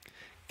is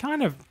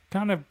kind of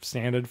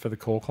standard for the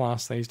core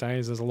class these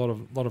days. There's a lot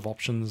of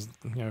options,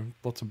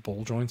 lots of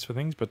ball joints for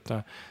things, but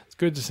it's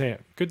good to see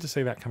it. Good to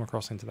see that come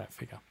across into that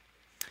figure.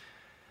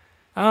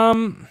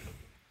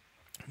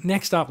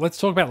 Next up, let's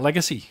talk about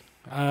Legacy.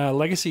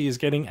 Legacy is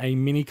getting a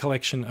mini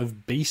collection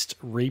of Beast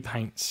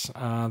repaints.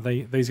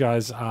 These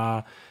guys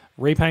are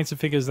repaints of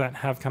figures that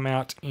have come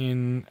out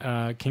in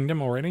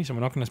Kingdom already, so we're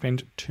not going to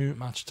spend too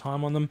much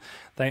time on them.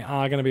 They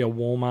are going to be a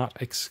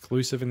Walmart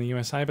exclusive in the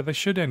USA, but they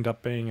should end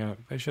up being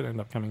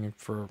coming in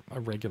for a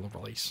regular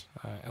release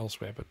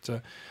elsewhere.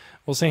 But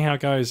we'll see how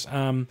it goes.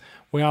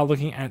 We are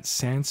looking at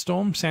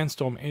Sandstorm.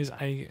 Sandstorm is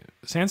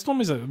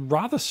a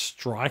rather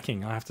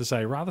striking, I have to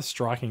say,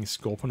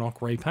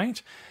 Scorponok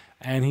repaint.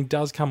 And he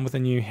does come with a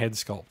new head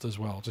sculpt as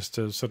well, just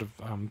to sort of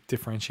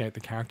differentiate the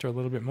character a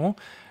little bit more.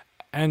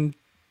 And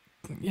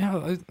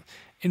yeah,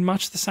 in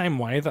much the same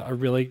way that I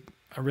really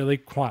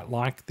quite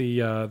like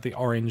the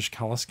orange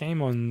color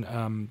scheme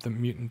on the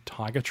Mutant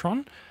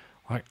Tigatron.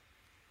 Like,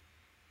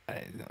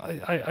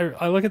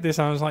 I look at this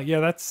and I was like, yeah,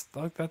 that's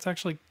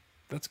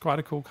quite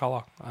a cool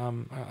color.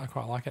 I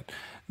quite like it.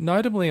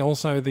 Notably,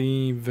 also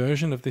the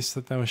version of this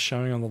that they were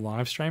showing on the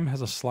live stream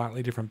has a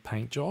slightly different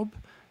paint job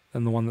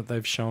than the one that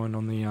they've shown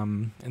on the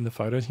in the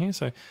photos here.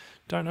 So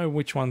don't know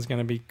which one's going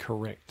to be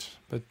correct.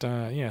 But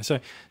yeah, so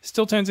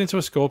still turns into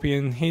a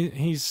Scorpion.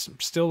 He's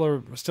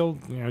still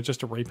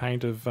just a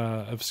repaint of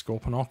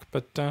Scorponok,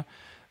 but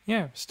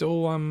yeah,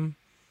 still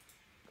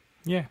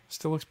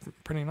looks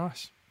pretty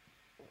nice.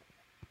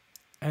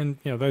 And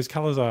those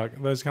colors are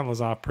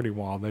pretty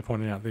wild. They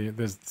pointed out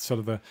there's sort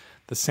of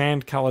the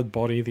sand colored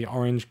body, the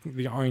orange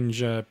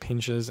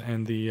pinches,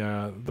 and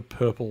the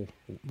purple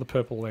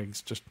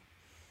legs. Just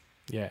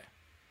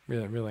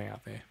really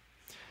out there.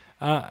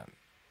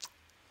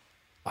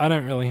 I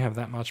don't really have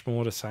that much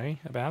more to say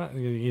about it.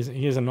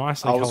 He is a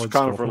nicely colored. I was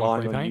kind of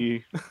relying on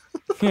you.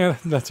 Yeah,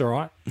 that's all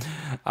right.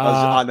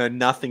 I know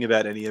nothing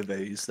about any of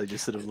these. They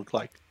just sort of look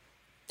like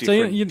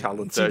different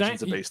colored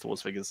versions of Beast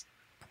Wars figures.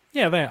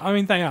 Yeah,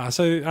 they are.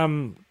 So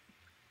I'm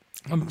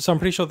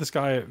pretty sure this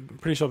guy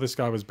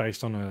was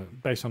based on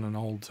an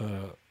old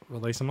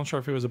release. I'm not sure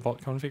if it was a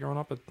botcon figure or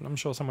not, but I'm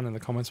sure someone in the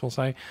comments will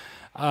say.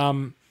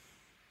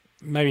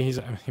 Maybe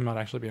he might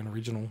actually be an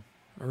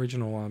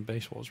original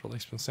Beast Wars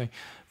release. We'll see.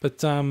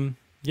 But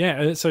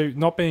yeah, so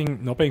not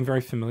being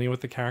very familiar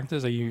with the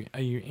characters, are you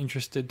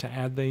interested to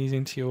add these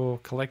into your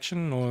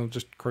collection or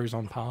just cruise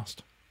on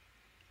past?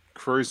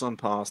 Cruise on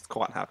past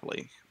quite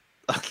happily.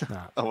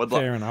 Nah,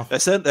 fair enough. They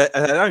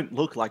don't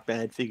look like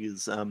bad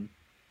figures. I'm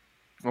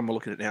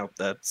looking at now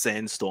the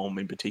Sandstorm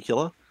in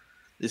particular.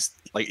 It's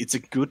a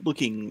good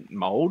looking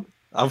mold.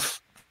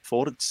 I've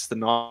thought it's a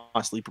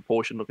nicely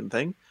proportioned looking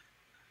thing.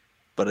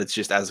 But it's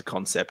just as a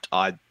concept,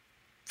 I'm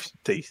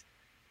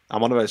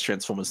one of those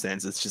Transformers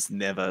fans that's just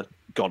never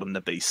gotten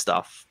the Beast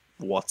stuff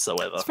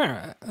whatsoever. It's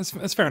fair.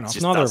 It's fair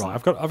enough. Neither have I.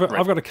 I've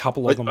got a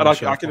couple of them.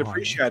 But I can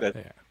appreciate it.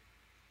 Yeah.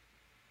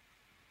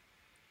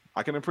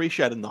 I can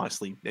appreciate a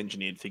nicely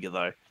engineered figure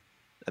though,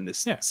 and this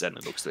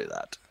certainly looks to be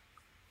that.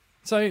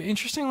 So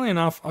interestingly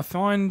enough, I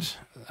find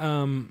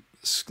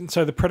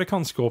so the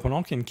Predacon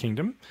Scorponok in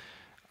Kingdom,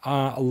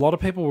 a lot of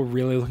people were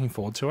really looking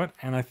forward to it,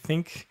 and I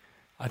think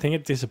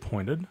it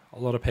disappointed a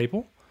lot of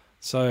people.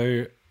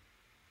 So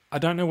I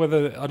don't know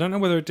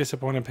whether it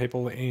disappointed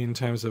people in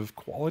terms of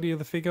quality of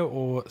the figure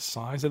or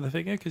size of the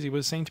figure, because he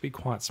was seen to be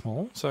quite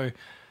small. So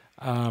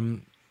a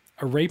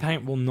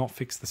repaint will not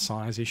fix the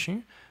size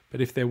issue. But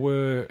if there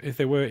were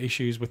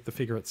issues with the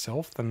figure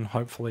itself, then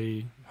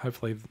hopefully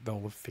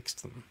they'll have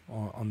fixed them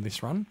on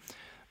this run.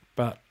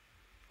 But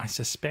I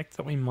suspect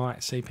that we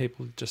might see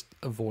people just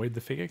avoid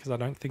the figure, because I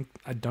don't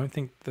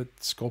think that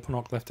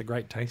Scorponok left a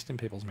great taste in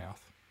people's mouth.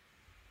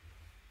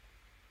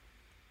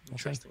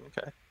 Interesting.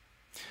 Okay.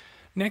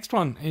 Next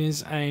one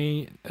is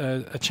a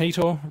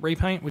Cheetor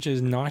repaint, which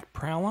is Night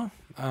Prowler.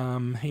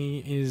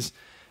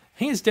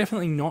 He is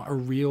definitely not a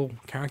real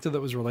character that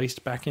was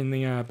released back in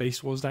the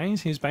Beast Wars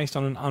days. He's based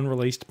on an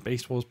unreleased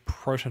Beast Wars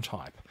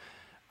prototype,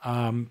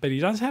 but he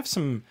does have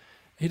some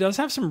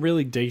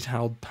really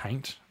detailed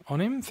paint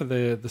on him for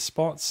the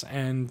spots,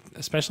 and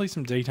especially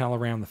some detail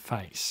around the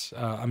face.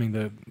 I mean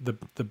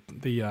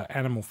the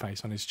animal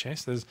face on his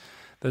chest.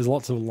 There's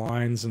lots of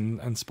lines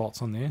and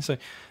spots on there. So a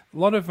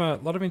lot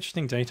of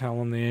interesting detail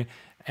on there,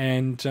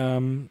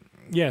 and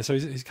yeah. So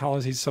his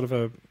colors, he's sort of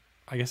a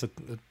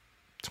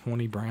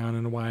tawny brown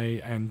in a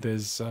way, and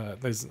there's a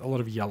lot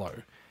of yellow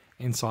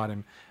inside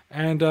him.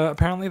 And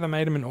apparently they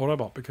made him an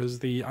Autobot because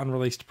the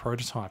unreleased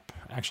prototype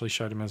actually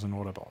showed him as an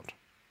Autobot.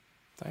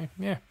 So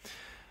yeah.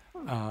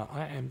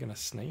 I am going to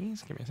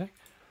sneeze. Give me a sec.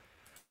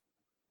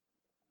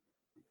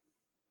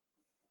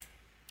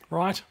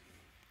 Right.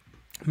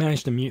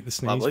 Managed to mute the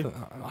sneeze,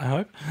 I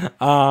hope.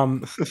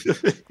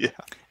 Yeah.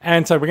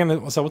 And so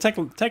we'll take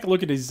a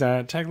look at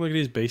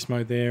his beast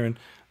mode there, and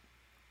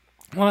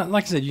well,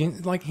 like I said,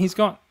 he's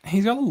got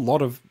a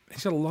lot of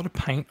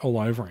paint all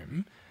over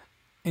him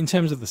in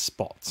terms of the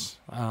spots.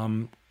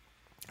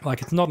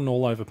 It's not an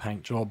all over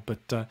paint job,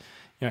 but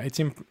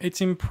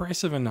it's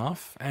impressive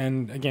enough.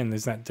 And again,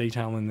 there's that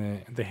detail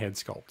in the head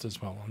sculpt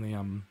as well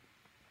on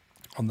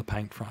the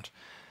paint front.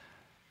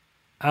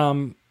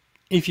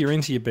 If you're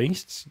into your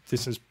beasts,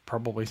 this is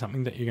probably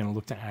something that you're going to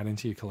look to add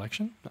into your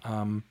collection.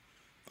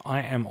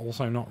 I am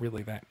also not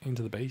really that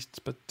into the beasts,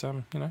 but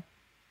there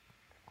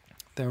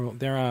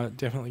are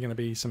definitely going to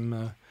be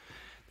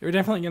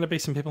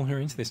some people who are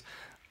into this.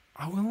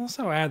 I will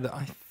also add that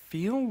I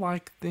feel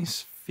like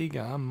this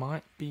figure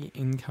might be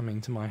incoming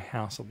to my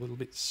house a little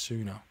bit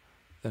sooner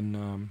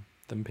than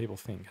people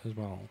think as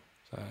well.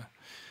 So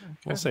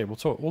we'll see. We'll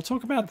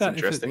talk about that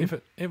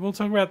we'll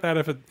talk about that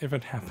if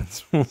it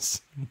happens. We'll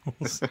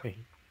see.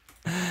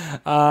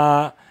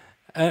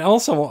 And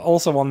also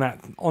on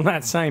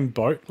that same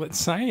boat, let's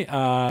say.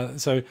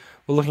 So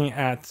we're looking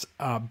at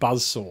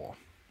Buzzsaw.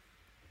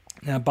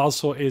 Now,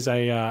 Buzzsaw is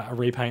a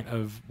repaint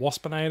of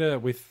Waspinator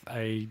with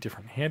a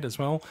different head as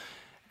well.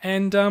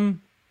 And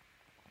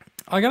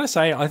I gotta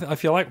say, I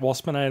feel like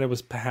Waspinator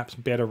was perhaps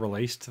better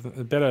released,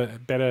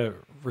 better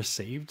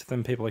received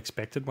than people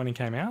expected when he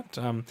came out.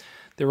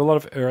 There were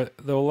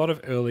a lot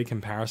of early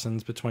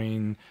comparisons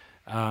between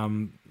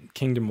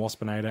Kingdom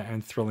Waspinator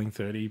and Thrilling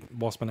 30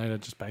 Waspinator,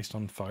 just based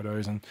on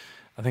photos, and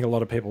I think a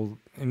lot of people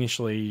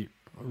initially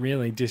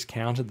really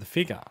discounted the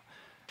figure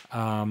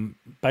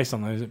based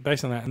on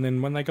that. And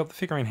then when they got the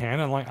figure in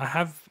hand, and like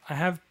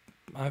I've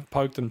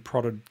poked and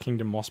prodded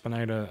Kingdom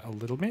Waspinator a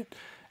little bit,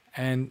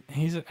 and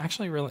he's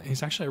actually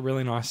a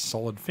really nice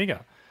solid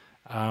figure.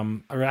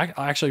 I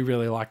actually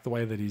really like the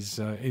way that his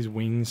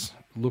wings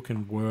look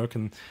and work,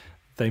 and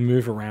they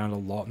move around a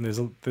lot. And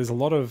there's a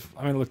lot of,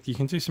 I mean, look, you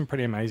can do some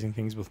pretty amazing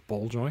things with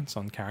ball joints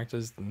on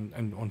characters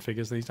and on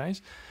figures these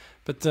days.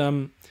 But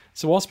so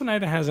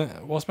Waspinator has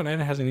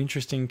an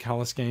interesting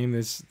color scheme.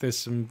 There's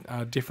some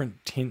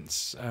different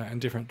tints and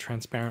different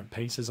transparent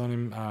pieces on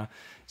him.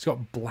 He's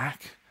got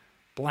black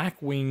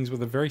wings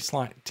with a very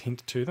slight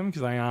tint to them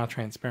because they are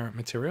transparent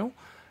material.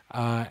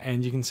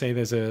 And you can see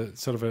there's a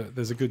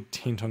good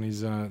tint on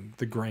his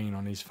the green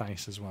on his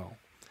face as well.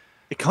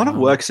 It kind of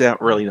works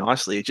out really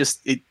nicely.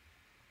 It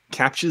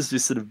captures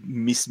this sort of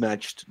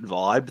mismatched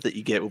vibe that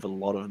you get with a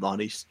lot of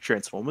 90s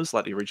Transformers,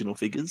 like the original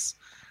figures.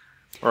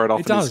 Or it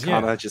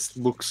often just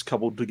looks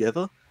coupled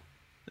together.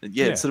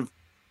 And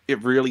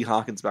it really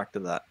harkens back to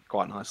that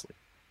quite nicely.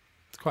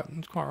 It's quite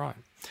right.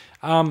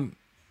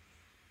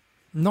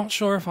 Not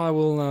sure if I'll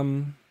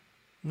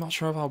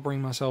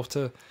bring myself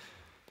to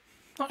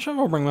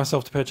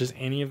purchase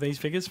any of these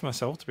figures for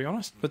myself, to be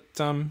honest. But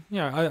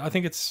I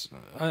think it's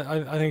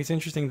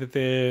interesting that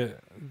they're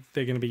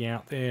going to be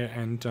out there,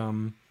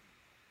 and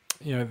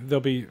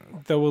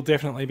there will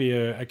definitely be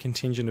a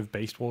contingent of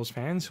Beast Wars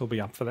fans who'll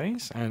be up for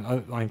these,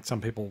 and like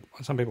some people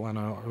I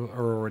know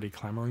are already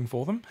clamoring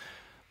for them.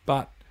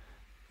 But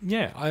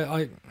yeah,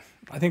 I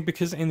think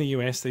because in the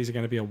US these are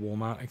going to be a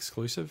Walmart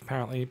exclusive,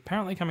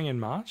 apparently coming in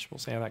March. We'll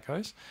see how that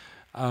goes.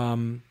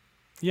 I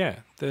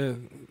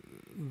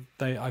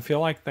feel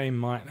like they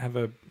might have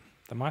a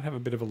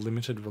bit of a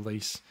limited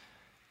release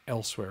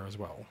elsewhere as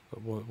well.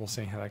 But we'll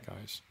see how that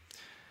goes.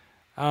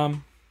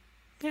 Don't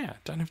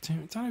have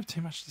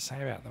too much to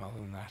say about them other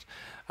than that.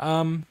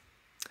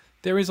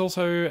 There is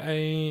also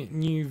a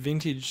new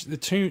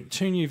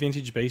two new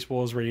vintage Beast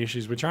Wars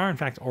reissues, which are in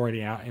fact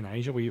already out in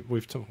Asia. We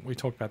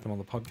talked about them on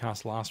the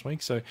podcast last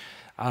week. So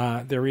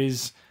there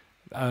is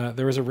a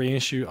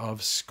reissue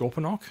of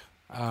Scorponok.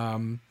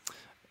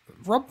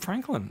 Rob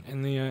Franklin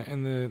in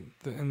the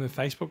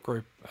Facebook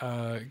group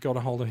got a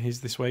hold of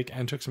his this week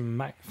and took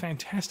some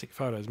fantastic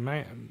photos.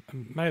 Made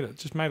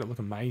it look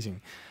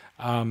amazing.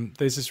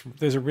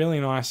 There's a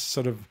really nice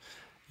sort of,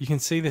 you can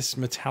see this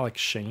metallic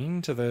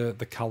sheen to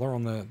the color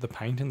on the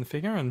paint in the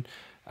figure, and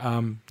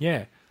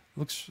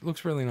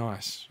looks really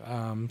nice.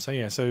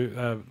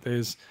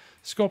 There's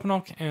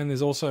Scorponok, and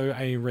there's also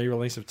a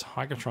re-release of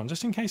Tigatron.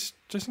 Just in case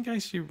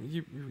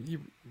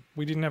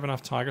we didn't have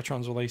enough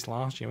Tigatrons released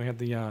last year. We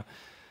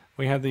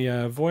had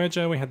the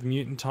Voyager, we had the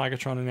Mutant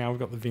Tigatron, and now we've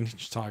got the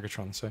Vintage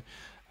Tigatron. So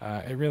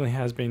it really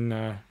has been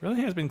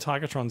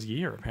Tigatron's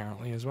year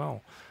apparently as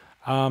well.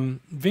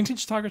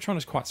 Vintage Tigatron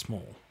is quite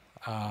small.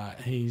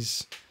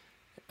 He's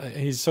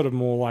sort of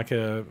more like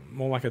a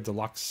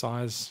deluxe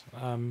size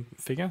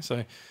figure.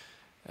 So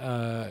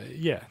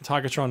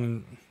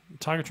Tigatron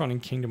in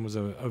Kingdom was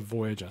a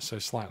Voyager, so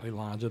slightly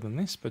larger than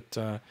this, but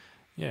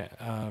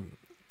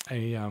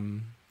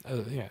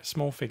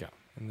small figure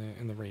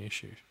in the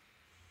reissue.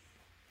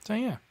 So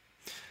yeah,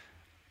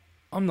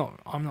 I'm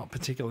not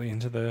particularly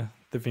into the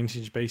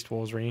vintage Beast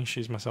Wars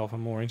reissues myself. I'm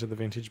more into the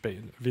vintage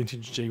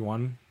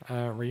G1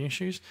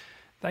 reissues.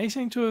 They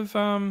seem to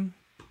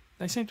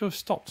have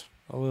stopped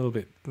a little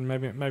bit, and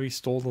maybe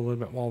stalled a little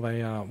bit while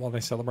they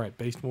celebrate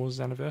Beast Wars'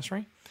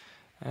 anniversary,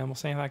 and we'll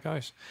see how that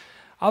goes.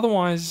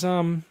 Otherwise,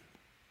 we're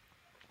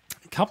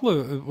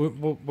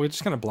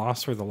just going to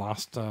blast through the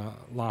last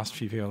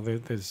few people.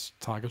 There's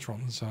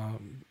Tigatron's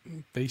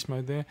beast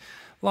mode there.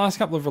 Last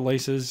couple of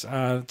releases,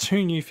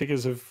 2 new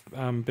figures have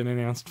been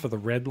announced for the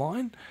Red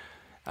Line.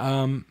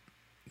 The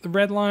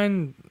Red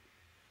Line,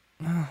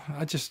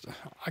 I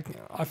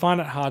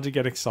find it hard to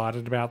get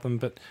excited about them,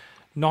 but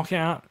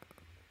Knockout's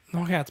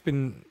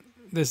been,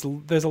 there's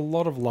a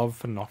lot of love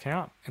for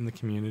Knockout in the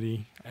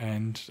community,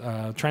 and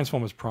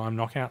Transformers Prime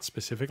Knockout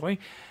specifically,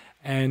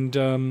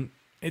 and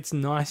it's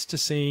nice to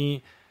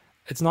see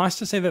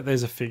that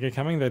there's a figure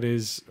coming that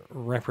is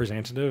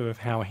representative of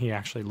how he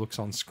actually looks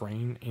on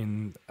screen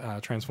in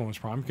Transformers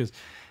Prime, because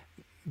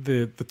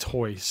the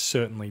toy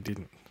certainly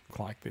didn't. look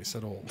like this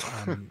at all.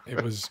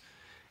 It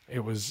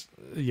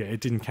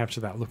didn't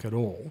capture that look at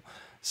all.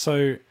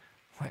 So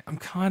like, I'm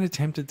kind of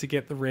tempted to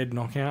get the red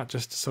Knockout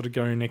just to sort of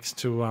go next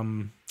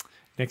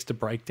to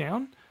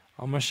Breakdown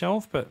on my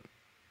shelf, but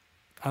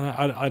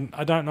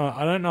I don't know.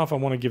 I don't know if I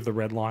want to give the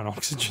red line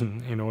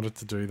Oxygen in order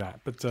to do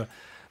that, but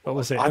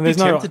we'll see. I'd be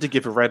tempted to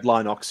give a red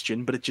line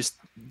Oxygen, but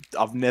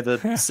I've never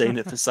seen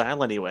it for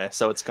sale anywhere,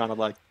 so it's kind of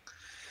like.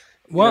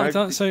 Well,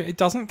 it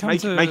doesn't come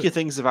to make your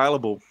things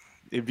available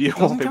if you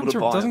want people to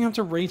buy. It doesn't come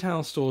to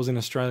retail stores in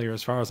Australia,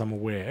 as far as I'm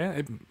aware.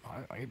 It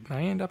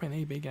may end up in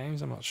EB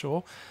Games. I'm not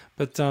sure,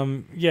 but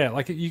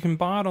like you can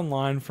buy it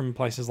online from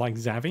places like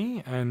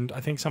Zavvi, and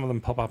I think some of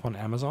them pop up on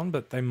Amazon,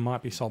 but they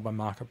might be sold by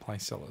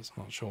marketplace sellers.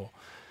 I'm not sure.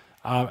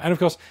 And of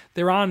course,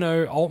 there are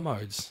no alt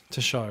modes to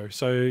show,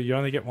 so you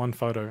only get one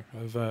photo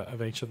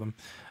of each of them.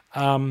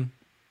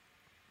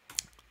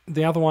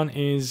 The other one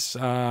is,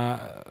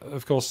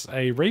 of course,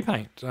 a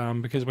repaint,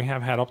 because we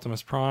have had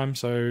Optimus Prime,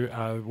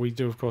 so we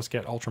do, of course,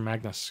 get Ultra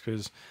Magnus,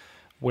 because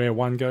where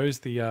one goes,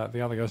 the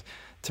other goes.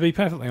 To be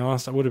perfectly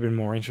honest, I would have been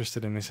more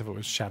interested in this if it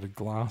was Shattered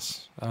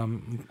Glass,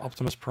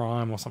 Optimus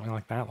Prime or something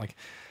like that. Like,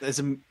 there's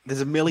a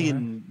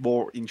million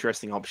more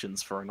interesting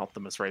options for an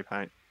Optimus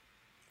repaint.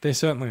 There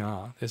certainly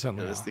are. It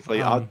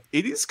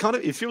is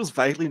it feels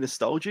vaguely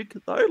nostalgic,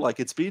 though. Like,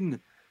 it's been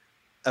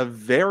a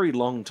very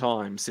long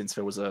time since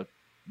there was a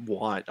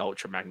white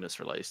Ultra Magnus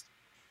released.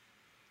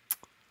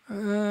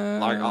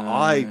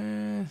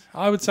 I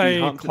would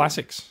say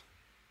classics.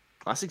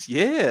 Classics,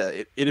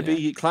 yeah. It'd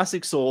be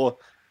classics, or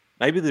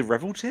maybe the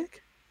Revoltech.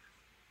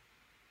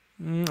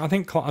 I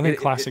think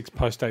classics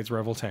postdates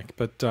Revoltech,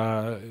 but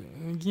I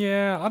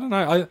don't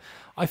know.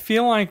 I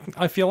feel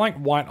like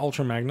white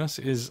Ultra Magnus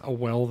is a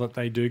well that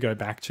they do go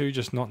back to,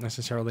 just not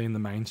necessarily in the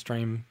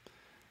mainstream,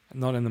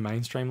 not in the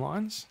mainstream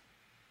lines.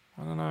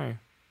 I don't know.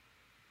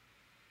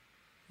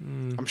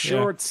 I'm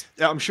sure it's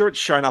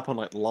shown up on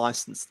like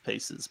licensed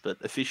pieces, but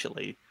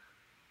officially,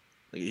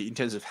 like, in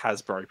terms of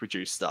Hasbro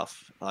produced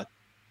stuff,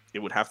 it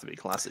would have to be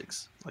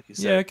classics, like you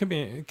said. Yeah, it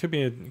could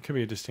be a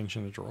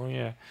distinction to draw.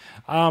 Yeah.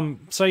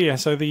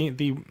 So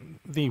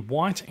the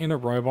white inner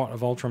robot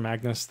of Ultra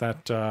Magnus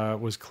that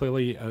was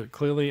clearly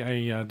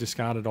a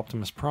discarded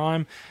Optimus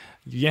Prime,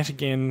 yet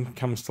again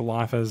comes to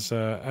life as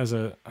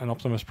an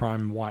Optimus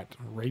Prime white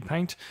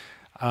repaint.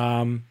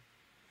 It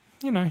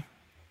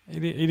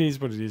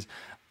is what it is.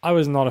 I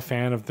was not a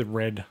fan of the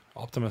red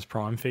Optimus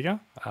Prime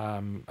figure.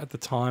 At the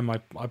time, I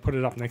put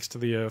it up next to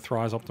the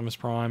Earthrise Optimus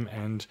Prime,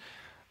 and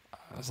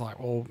I was like,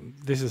 well,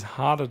 this is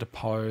harder to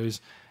pose,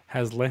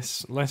 has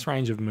less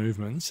range of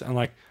movements, and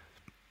like,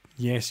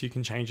 yes, you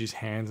can change his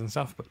hands and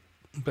stuff,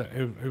 but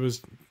it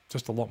was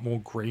just a lot more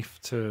grief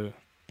to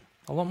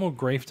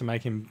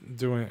make him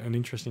do an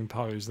interesting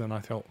pose than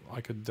I felt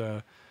I could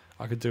do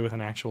with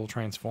an actual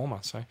Transformer.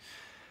 So.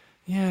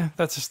 Yeah,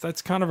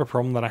 that's kind of a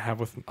problem that I have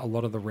with a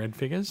lot of the red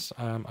figures.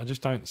 I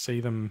just don't see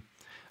them.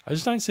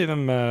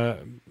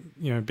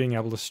 Being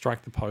able to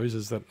strike the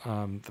poses that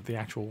the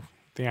actual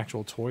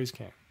toys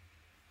can.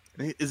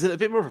 Is it a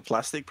bit more of a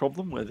plastic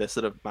problem where they're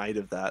sort of made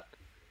of that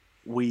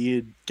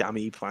weird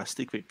gummy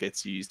plastic that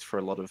gets used for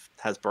a lot of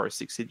Hasbro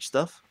 6-inch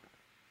stuff?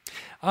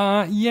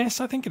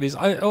 Yes, I think it is.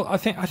 I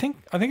think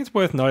it's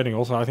worth noting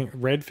also. I think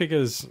red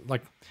figures,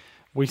 like,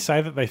 we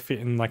say that they fit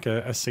in like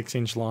a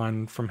 6-inch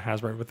line from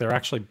Hasbro, but they're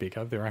actually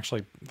bigger. They're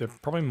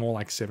probably more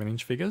like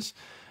 7-inch figures.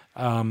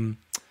 But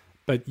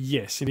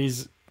yes, it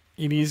is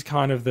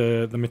kind of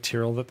the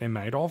material that they're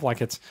made of.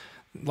 Like, it's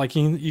like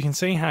you can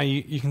see how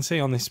you can see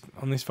on this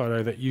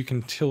photo that you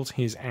can tilt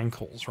his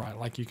ankles, right?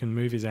 Like, you can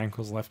move his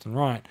ankles left and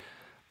right.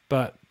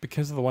 But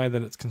because of the way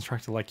that it's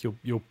constructed, like,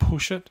 you'll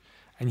push it,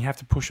 and you have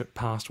to push it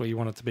past where you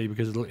want it to be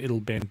because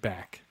it'll bend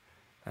back.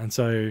 And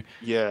so,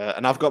 yeah,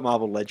 and I've got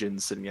Marvel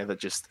Legends sitting here that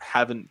just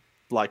haven't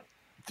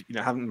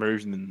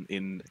moved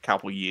in a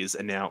couple of years,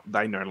 and now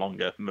they no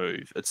longer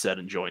move at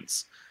certain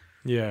joints.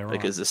 Yeah, right.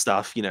 Because the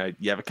stuff, you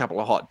have a couple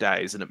of hot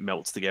days and it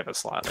melts together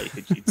slightly.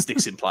 It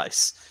sticks in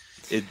place.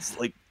 It's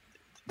like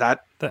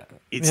that.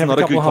 It's not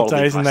a good quality. Hot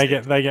days and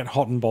they get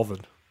hot and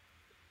bothered.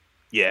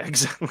 Yeah,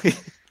 exactly.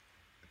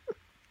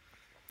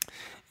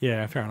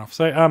 Yeah, fair enough.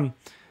 So,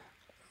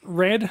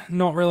 red,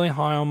 not really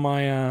high on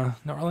my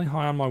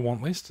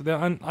want list.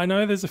 I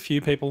know there's a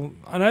few people.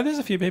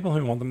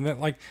 Who want them.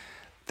 Like,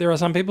 there are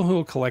some people who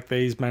will collect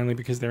these mainly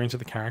because they're into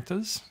the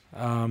characters.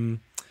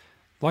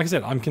 Like I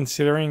said, I'm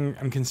considering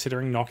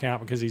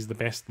Knockout because he's the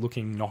best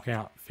looking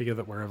Knockout figure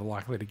that we're ever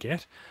likely to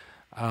get.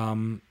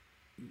 And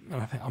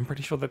I'm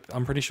pretty sure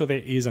there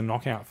is a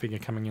Knockout figure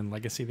coming in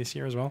Legacy this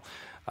year as well.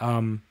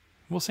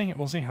 We'll see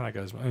how that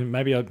goes. I mean,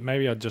 maybe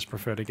I'd just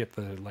prefer to get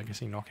the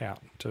Legacy Knockout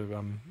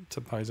to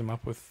pose him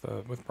up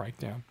with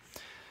Breakdown.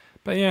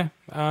 But yeah,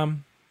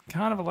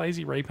 kind of a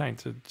lazy repaint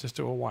to just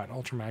do a white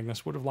Ultra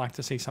Magnus. Would have liked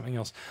to see something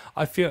else.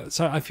 I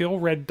feel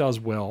red does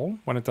well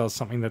when it does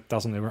something that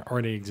doesn't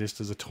already exist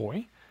as a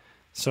toy.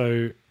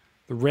 So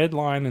the red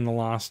line in the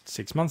last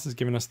 6 months has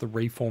given us the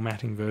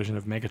reformatting version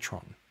of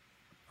Megatron.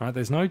 Right?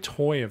 There's no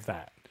toy of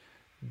that.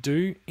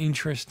 do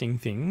interesting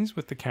things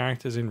with the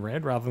characters in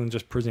red rather than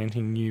just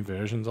presenting new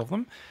versions of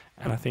them.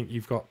 And I think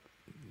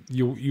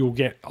you'll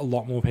get a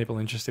lot more people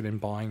interested in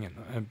buying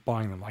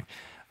them. Like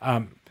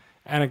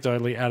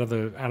anecdotally,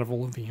 out of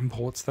all of the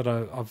imports that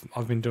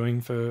I've been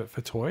doing for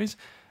toys,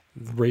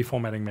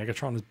 reformatting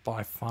Megatron is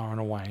by far and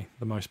away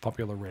the most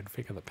popular red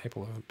figure that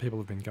people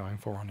have been going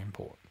for on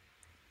import.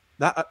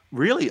 That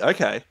really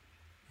okay.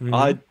 Mm-hmm.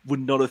 I would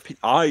not have.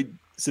 I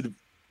sort of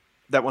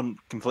that one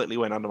completely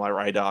went under my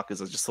radar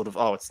because I just sort of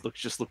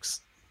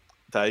looks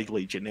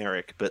vaguely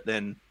generic. But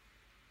then,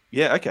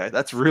 yeah, okay,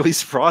 that's really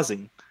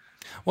surprising.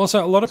 Well,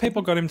 so a lot of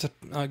people got him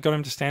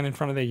to stand in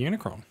front of their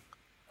Unicron,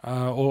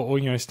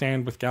 or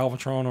stand with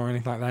Galvatron or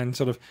anything like that, and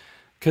sort of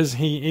because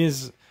he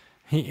is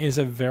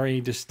a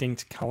very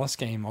distinct color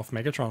scheme off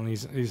Megatron.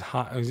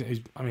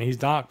 He's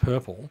dark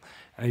purple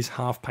and he's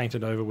half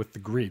painted over with the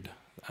grid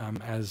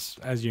as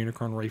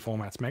Unicron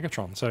reformats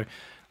Megatron. So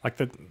like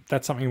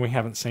that's something we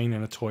haven't seen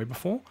in a toy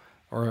before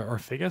or a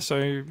figure.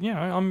 So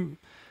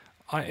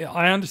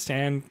I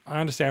understand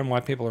why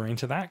people are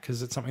into that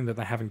because it's something that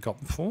they haven't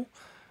got before.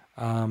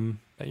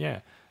 But yeah,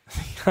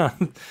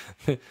 the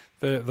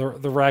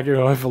Ragu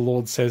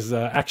Overlord says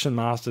Action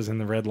Masters in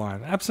the red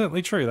line.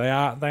 Absolutely true. They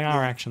are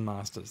Action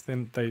Masters.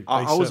 Then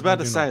I was about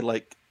to say not,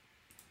 like,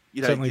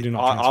 certainly do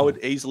not. I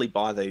would easily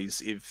buy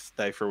these if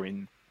they threw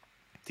in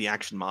the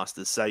Action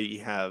Masters. Say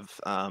you have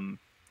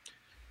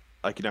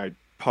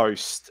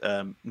post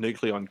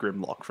Nucleon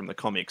Grimlock from the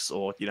comics,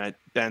 or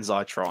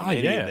Banzai-Tron.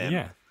 Any of them.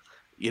 Yeah.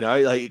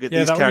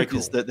 These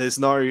characters cool. That there's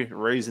no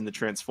reason to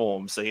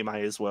transform, so you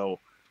may as well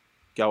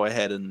go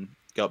ahead and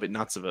go a bit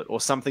nuts of it,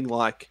 or something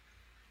like,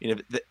 there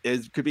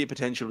could be a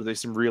potential to do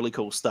some really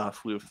cool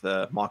stuff with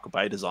Michael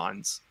Bay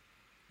designs.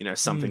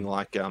 Something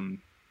like,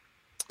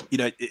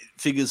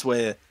 figures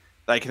where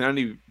they can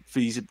only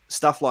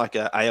stuff like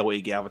a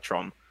AOE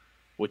Galvatron,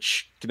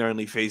 which can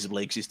only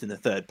feasibly exist in the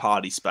third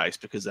party space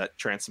because that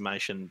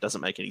transformation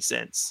doesn't make any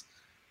sense.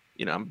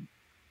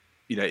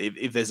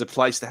 If there's a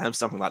place to have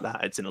something like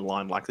that, it's in a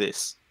line like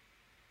this.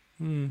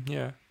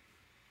 Yeah.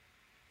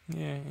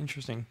 Yeah,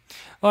 interesting.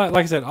 Like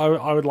I said,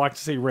 I would like to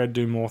see Red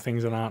do more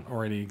things that aren't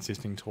already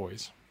existing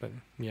toys. But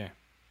yeah.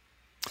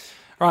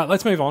 All right,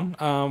 let's move on.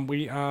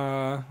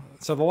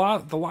 So the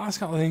last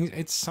couple of things.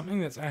 It's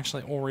something that's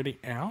actually already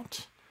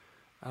out.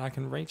 I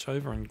can reach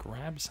over and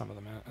grab some of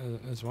them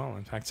as well.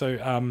 In fact,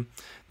 so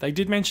they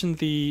did mention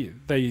the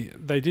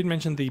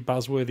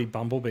Buzzworthy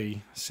Bumblebee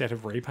set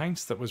of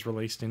repaints that was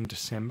released in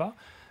December.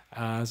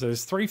 So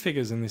there's 3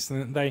 figures in this,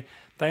 and they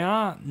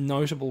are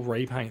notable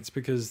repaints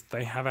because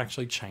they have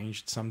actually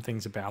changed some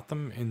things about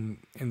them in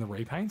the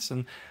repaints,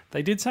 and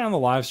they did say on the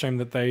live stream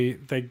that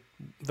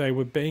they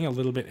were being a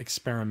little bit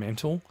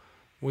experimental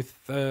with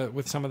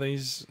some of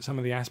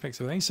the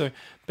aspects of these. So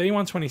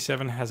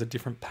B127 has a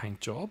different paint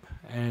job,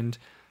 and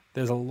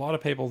there's a lot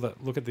of people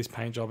that look at this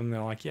paint job and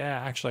they're like, yeah,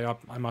 actually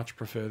I much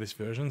prefer this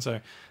version. So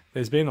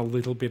there's been a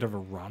little bit of a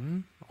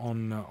run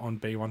on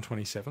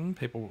B127.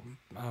 People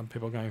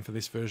going for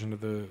this version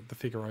of the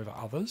figure over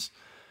others.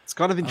 It's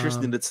kind of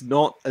interesting. It's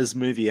not as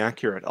movie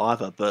accurate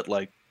either, but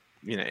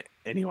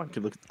anyone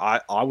could look.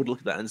 I would look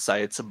at that and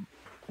say it's a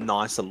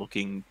nicer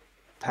looking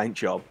paint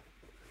job.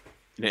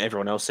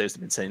 Everyone else seems to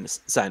have been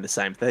saying the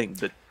same thing,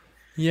 but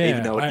yeah,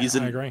 even though it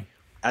isn't I agree.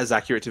 As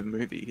accurate to the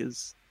movie,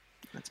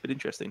 that's a bit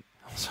interesting.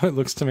 So it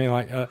looks to me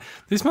like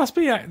this must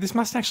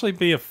actually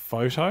be a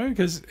photo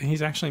because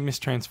he's actually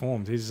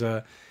mistransformed.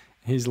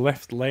 His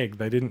left leg,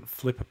 they didn't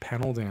flip a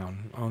panel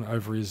down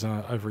over his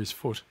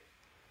foot.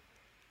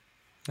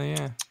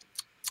 Yeah.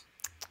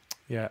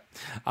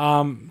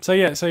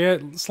 So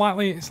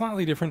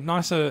slightly different,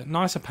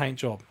 nicer paint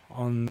job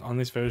on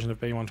this version of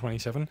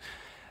B127.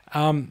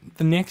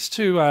 The next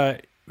two are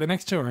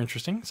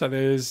interesting. So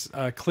there's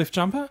Cliff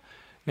Jumper.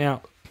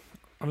 Now,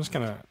 I'm just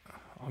gonna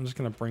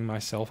bring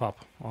myself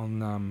up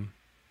on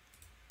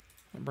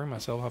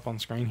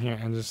screen here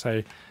and just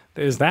say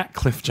there's that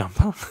Cliff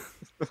Jumper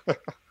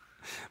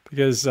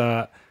because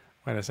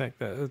wait a sec,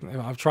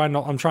 I'm trying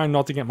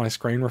not to get my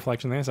screen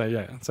reflection there. So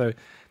yeah, so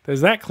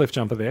there's that Cliff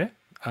Jumper there.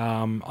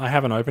 I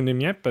haven't opened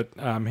him yet, but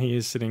he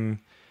is sitting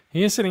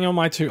on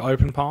my 2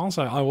 open piles.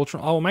 So I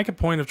will make a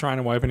point of trying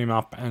to open him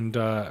up and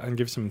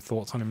give some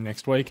thoughts on him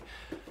next week.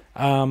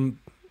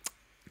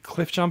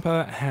 Cliff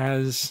Jumper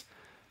has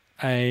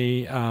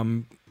they've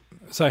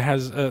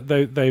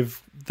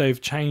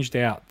changed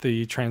out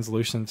the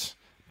translucent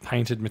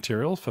painted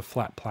material for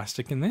flat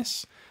plastic in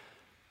this,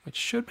 which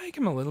should make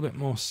him a little bit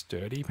more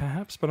sturdy,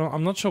 perhaps. But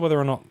I'm not sure whether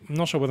or not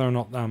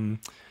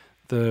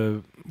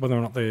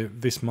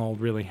this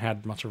mold really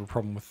had much of a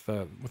problem with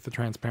the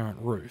transparent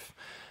roof.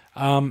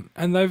 And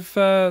they've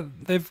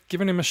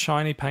given him a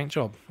shiny paint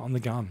job on the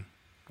gun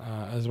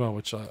as well,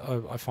 which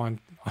I find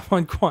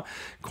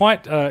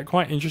quite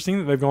interesting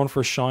that they've gone for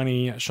a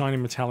shiny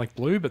metallic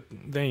blue. But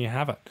there you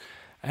have it.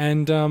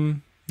 And the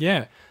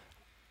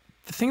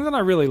thing that I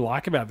really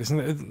like about this,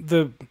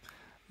 and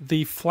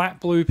the flat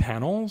blue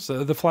panels,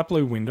 the flat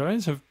blue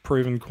windows have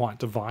proven quite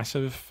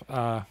divisive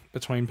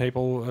between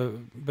people.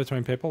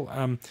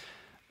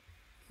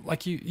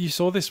 like you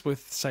saw this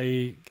with,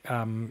 say,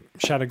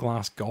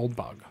 Shatterglass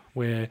Goldbug,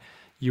 where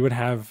you would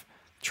have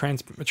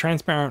a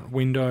transparent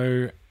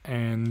window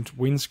and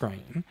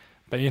windscreen,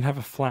 but you'd have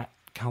a flat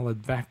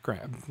colored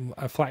background,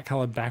 a flat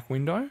colored back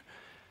window.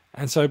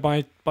 And so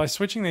by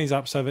switching these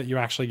up so that you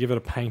actually give it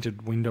a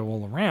painted window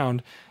all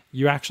around,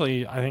 you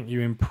actually, I think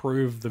you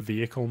improve the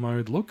vehicle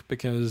mode look,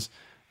 because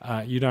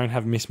you don't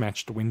have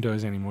mismatched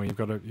windows anymore. You've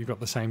got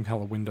the same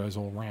color windows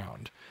all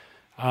around.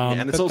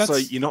 And it's also,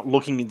 you're not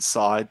looking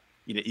inside.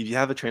 You know, if you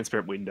have a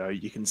transparent window,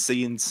 you can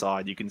see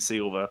inside. You can see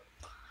all the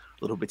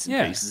little bits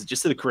and pieces. It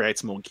just sort of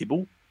creates more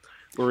kibble.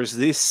 Whereas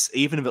this,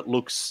 even if it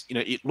looks,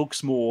 it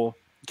looks more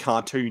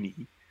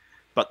cartoony,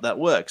 but that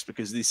works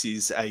because this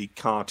is a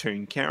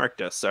cartoon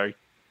character, so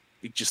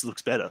it just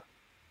looks better.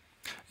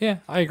 Yeah,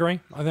 I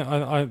agree.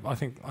 I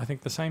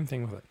think the same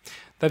thing with it.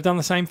 They've done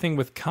the same thing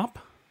with Cup,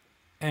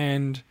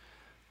 and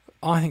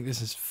I think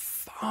this is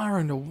far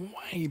and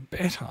away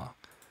better.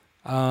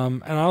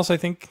 And I also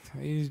think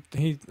he.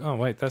 Oh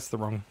wait, that's the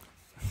wrong.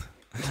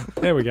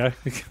 There we go.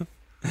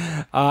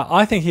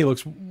 I think he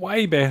looks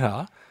way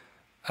better.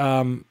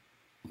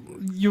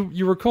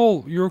 You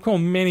recall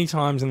many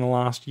times in the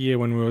last year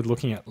when we were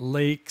looking at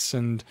leaks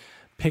and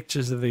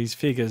pictures of these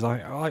figures,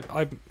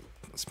 I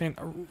spent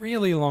a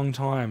really long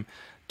time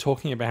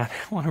talking about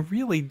how I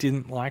really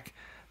didn't like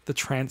the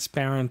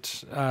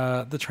transparent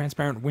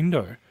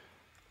window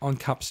on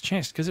Cup's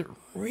chest, because it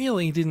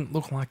really didn't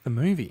look like the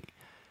movie.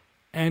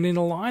 And in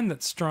a line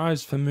that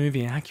strives for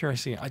movie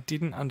accuracy, I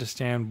didn't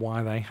understand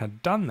why they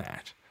had done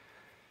that.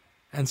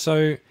 And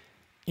so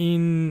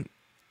in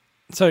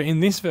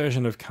this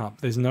version of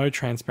Cup, there's no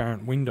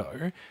transparent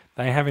window.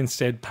 They have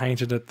instead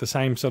painted it the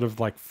same sort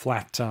of like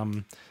flat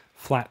window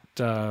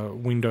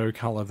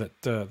color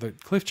that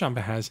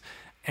Cliffjumper has.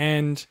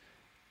 And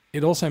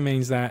it also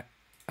means that,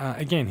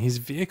 again, his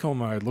vehicle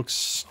mode looks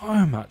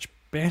so much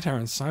better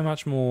and so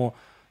much more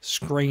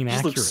screen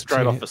accurate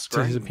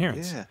to his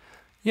appearance.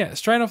 Yeah,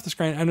 straight off the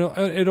screen. And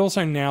it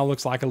also now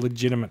looks like a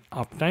legitimate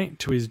update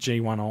to his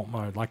G1 alt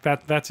mode. Like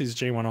that's his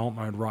G1 alt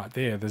mode right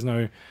there. There's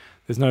no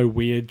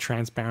weird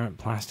transparent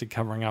plastic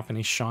covering up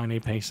any shiny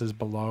pieces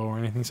below or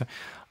anything. So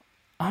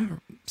I'm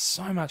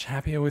so much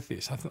happier with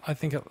this. I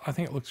think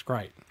it looks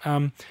great.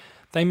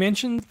 They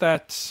mentioned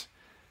that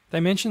I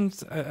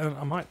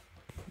might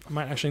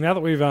actually, now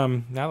that we've talked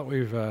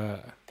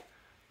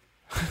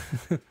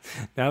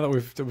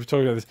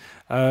about this,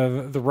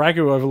 the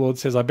Ragu Overlord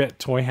says, I bet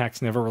Toy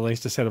Hacks never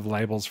released a set of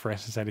labels for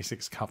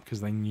SS86 Cup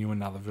because they knew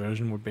another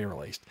version would be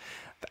released.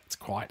 That's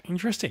quite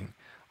interesting.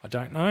 I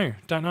don't know,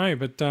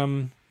 but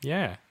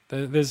yeah,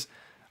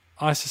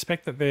 I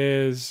suspect that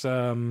there's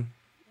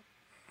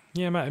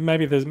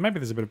maybe there's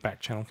a bit of back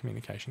channel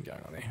communication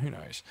going on there. Who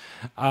knows?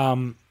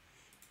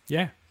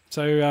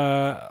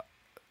 So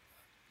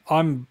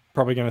I'm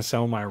probably going to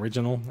sell my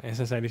original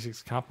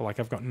SS86 Cup. Like,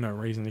 I've got no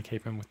reason to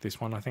keep him with this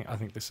one. I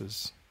think this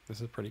is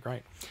pretty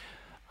great.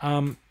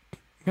 I'm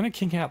going to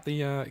kick out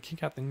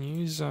the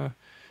news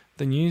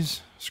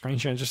screen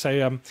share and just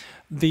say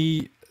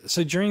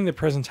so during the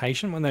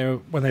presentation when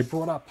they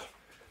brought up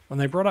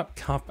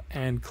Cup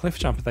and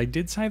Cliffjumper, they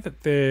did say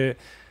that they're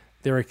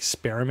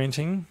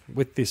experimenting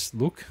with this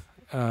look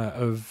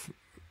of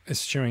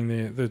eschewing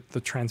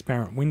the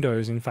transparent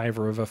windows in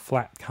favor of a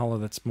flat color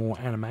that's more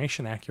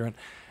animation accurate.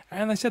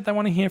 And they said they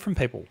want to hear from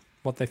people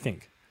what they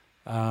think,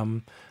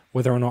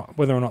 whether or not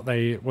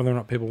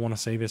people want to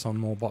see this on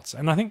more bots.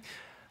 And I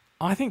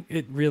think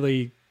it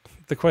really,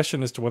 the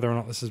question as to whether or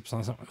not this is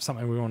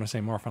something we want to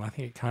see more often, I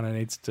think it kind of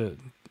needs to.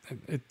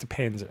 It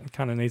depends. It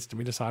kind of needs to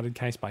be decided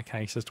case by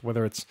case as to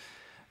whether if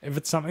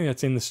it's something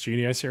that's in the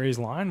Studio Series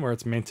line where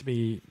it's meant to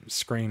be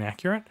screen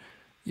accurate,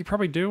 you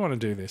probably do want to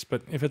do this.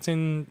 But if it's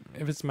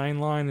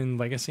mainline and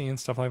Legacy and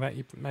stuff like that,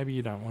 maybe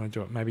you don't want to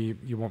do it. Maybe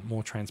you want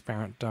more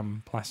transparent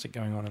plastic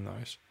going on in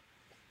those.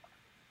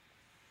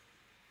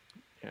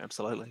 Yeah,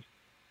 absolutely.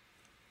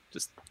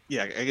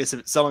 I guess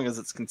if it's so long as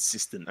it's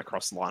consistent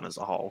across the line as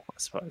a whole, I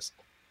suppose.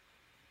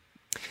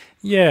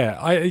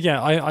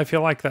 I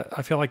feel like that.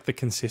 I feel like the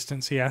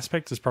consistency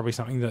aspect is probably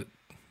something that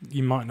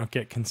you might not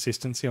get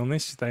consistency on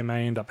this. They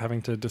may end up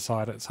having to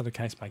decide it sort of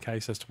case by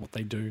case as to what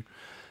they do.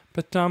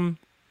 But I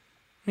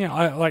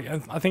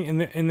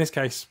think in this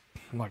case,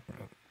 like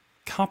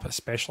Cup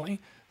especially,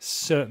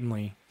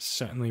 certainly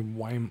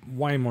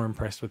way more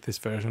impressed with this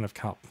version of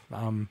Cup.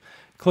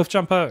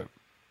 Cliffjumper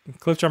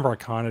I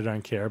kind of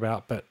don't care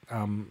about, but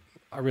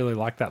I really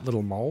like that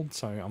little mold,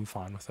 so I'm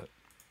fine with it.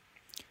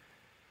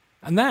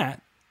 And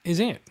that is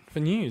it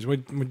for news. We're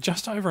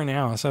just over an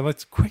hour, so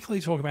let's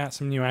quickly talk about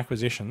some new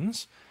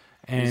acquisitions.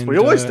 And we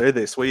always do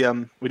this. We do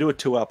a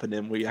 2-up and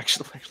then we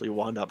actually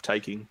wind up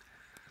taking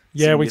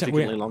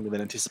significantly longer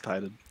than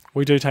anticipated.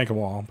 We do take a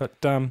while, but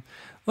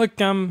look,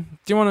 do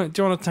you want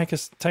to take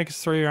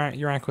us through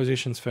your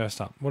acquisitions first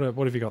up?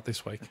 What have you got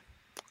this week?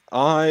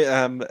 I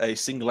am a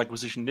single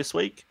acquisition this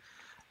week,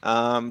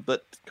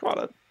 but quite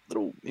a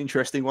little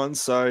interesting one.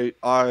 So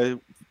I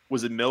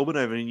was in Melbourne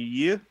over New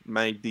Year,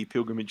 made the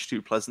pilgrimage to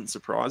Pleasant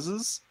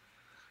Surprises,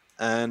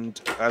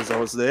 and as I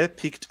was there,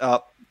 picked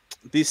up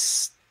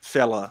this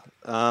fella.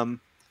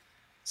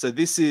 So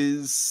this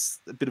is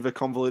a bit of a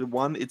convoluted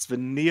one. It's the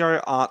Neo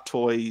Art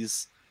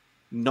Toys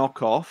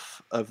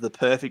knockoff of the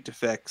Perfect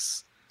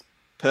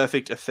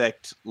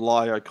Effect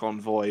Lio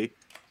Convoy.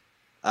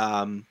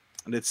 And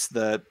it's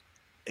the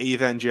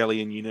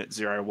Evangelion Unit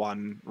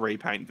 01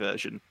 repaint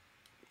version.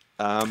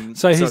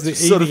 So he's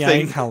the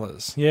EVA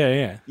colours.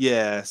 Yeah.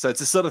 Yeah, so it's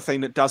the sort of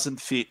thing that doesn't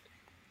fit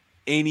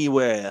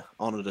anywhere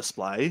on a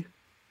display.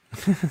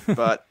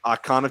 But I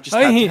kind of just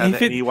had to have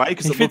it anyway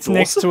because it fits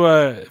next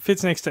awesome.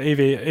 Fits next to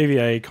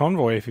EVA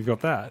Convoy if you've got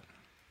that.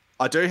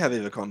 I do have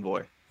EVA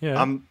Convoy. Yeah.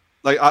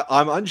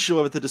 I'm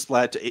unsure with the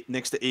display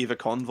next to EVA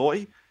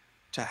Convoy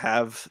to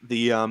have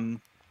the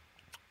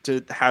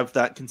to have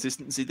that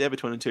consistency there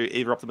between the two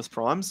EVA Optimus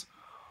Primes,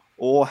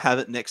 or have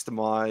it next to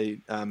my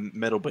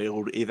Metal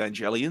Build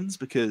Evangelions,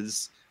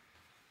 because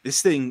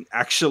this thing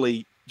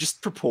actually,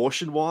 just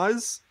proportion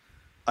wise,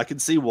 I can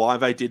see why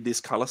they did this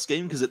color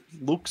scheme, because it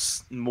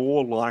looks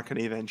more like an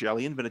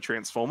Evangelion than a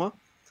Transformer.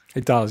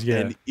 It does, yeah.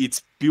 And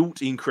it's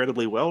built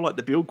incredibly well. Like,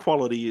 the build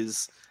quality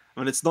is, I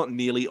mean, it's not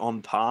nearly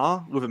on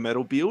par with a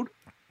Metal Build,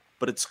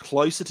 but it's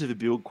closer to the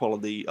build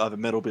quality of a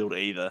Metal Build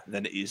Eva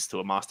than it is to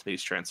a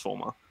Masterpiece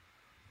Transformer.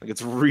 Like,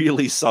 it's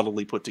really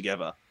subtly put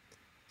together.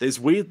 There's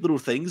weird little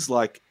things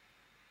like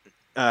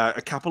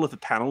a couple of the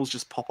panels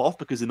just pop off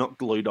because they're not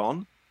glued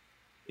on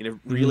in a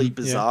really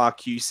bizarre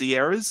QC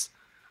errors.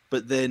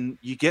 But then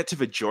you get to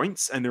the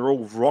joints and they're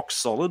all rock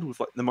solid with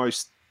like the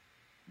most,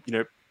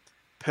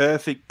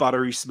 perfect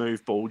buttery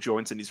smooth ball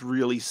joints and these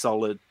really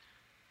solid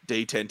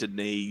detented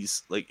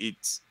knees. Like,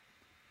 it's,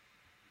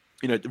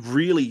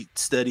 really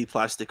sturdy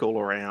plastic all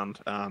around.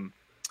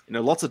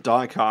 Lots of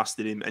die cast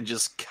in him and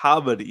just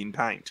covered in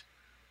paint.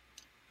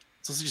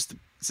 It's also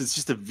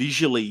just a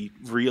visually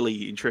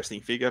really interesting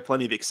figure.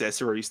 Plenty of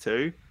accessories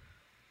too.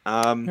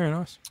 Very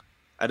nice.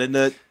 And then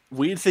the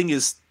weird thing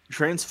is,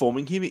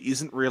 transforming him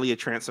isn't really a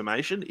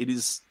transformation. It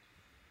is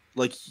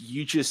like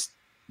you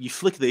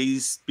flick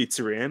these bits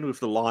around with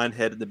the lion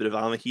head and the bit of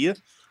armor here,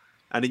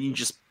 and then you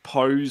just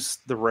pose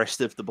the rest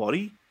of the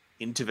body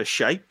into the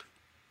shape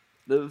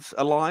of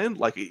a lion.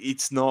 Like,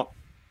 it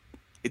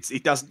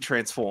doesn't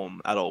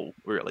transform at all,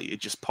 really. It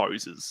just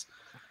poses.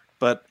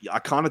 But I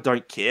kind of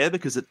don't care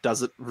because it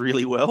does it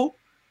really well.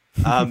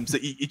 So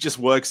it just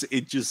works.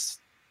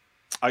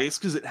 I guess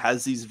because it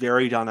has these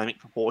very dynamic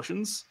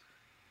proportions,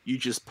 you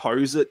just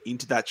pose it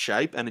into that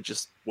shape and it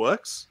just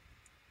works.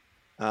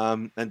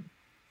 And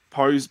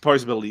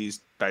posability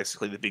is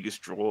basically the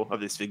biggest draw of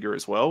this figure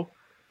as well.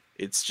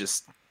 It's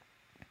just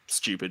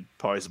stupid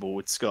posable.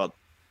 It's got,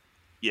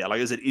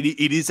 like I said,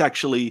 it is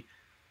actually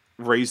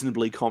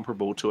reasonably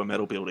comparable to a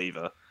Metal Build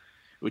Eva,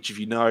 which, if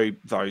you know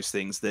those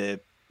things, they're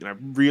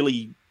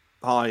really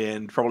high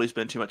end, probably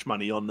spend too much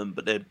money on them,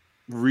 but they're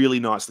really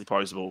nicely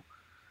posable.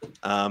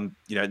 And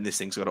this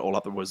thing's got it all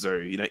up the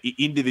wazoo.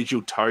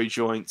 Individual toe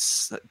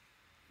joints,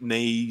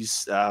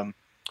 knees,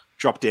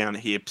 drop down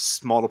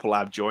hips, multiple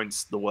ab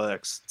joints, the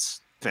works.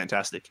 It's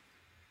fantastic.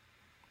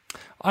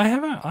 I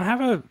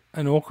have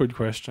an awkward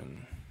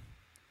question.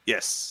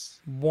 Yes.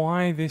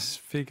 Why this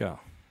figure?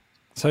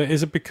 So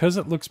is it because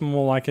it looks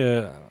more like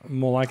a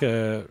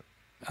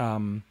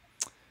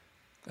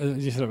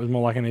you said it was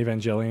more like an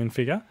Evangelion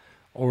figure,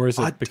 or is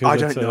it because I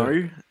don't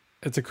know.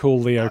 It's a cool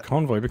Leo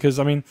Convoy? Because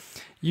I mean,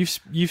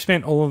 you've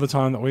spent all of the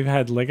time that we've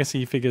had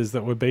legacy figures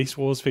that were Beast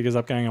Wars figures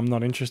up going, I'm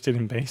not interested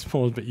in Beast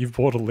Wars, but you've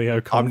bought a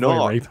Leo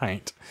Convoy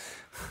repaint.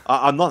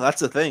 I'm not. That's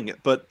the thing.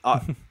 But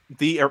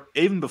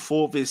even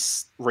before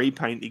this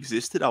repaint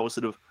existed, I was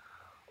sort of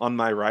on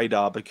my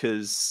radar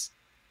because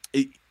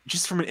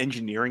just from an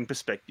engineering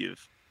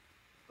perspective,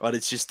 right?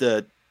 It's just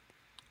end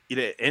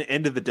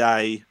of the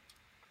day,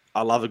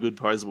 I love a good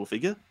posable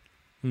figure.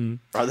 Right,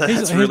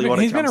 that's really what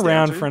it comes down to. He's been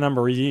around for a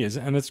number of years,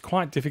 and it's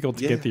quite difficult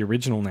to get the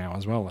original now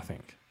as well, I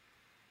think.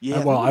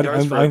 Yeah. Well, I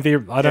don't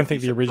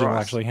think the original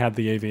actually had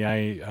the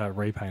EVA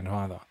repaint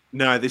either.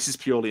 No, this is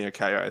purely a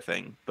KO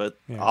thing. But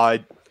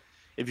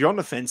if you're on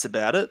the fence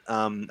about it,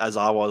 as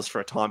I was for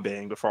a time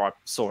being before I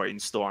saw it in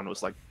store and it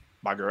was like,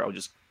 bugger, I'll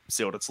just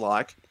see what it's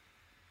like.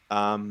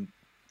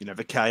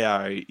 The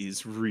KO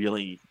is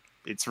really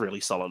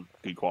solid,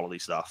 good quality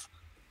stuff.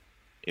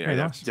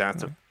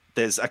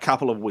 There's a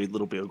couple of weird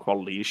little build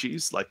quality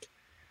issues, like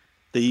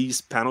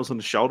these panels on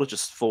the shoulder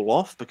just fall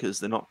off because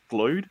they're not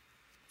glued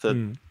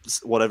for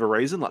whatever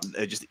reason. Like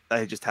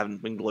they just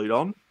haven't been glued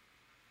on.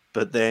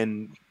 But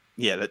then,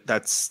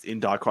 that's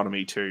in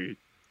dichotomy to,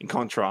 in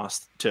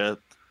contrast to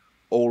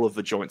all of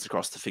the joints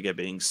across the figure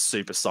being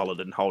super solid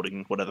and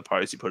holding whatever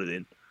pose you put it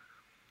in.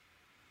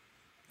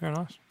 Very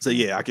nice. So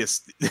I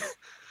guess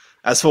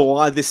as for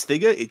why this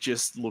figure, it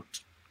just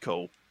looked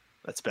cool.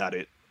 That's about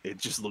it. It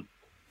just looked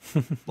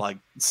like,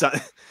 so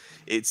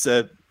it's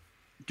a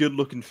good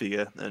looking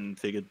figure and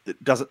figure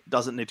that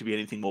doesn't need to be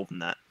anything more than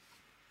that.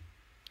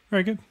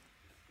 Very good.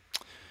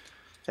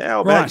 How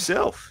about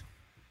yourself?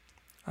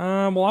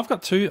 Well, I've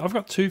got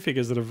two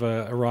figures that have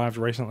arrived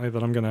recently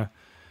that I'm gonna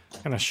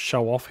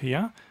show off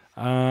here.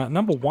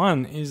 Number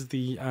one is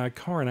the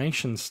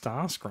Coronation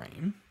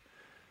Starscream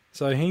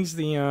So he is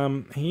the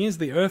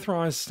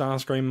Earthrise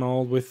Starscream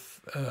mold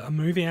with a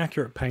movie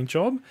accurate paint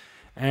job,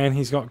 and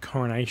he's got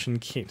Coronation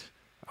kit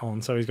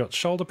on. So he's got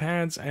shoulder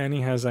pads, and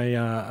he has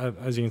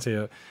as you can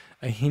see,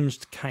 a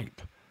hinged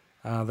cape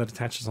that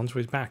attaches onto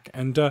his back.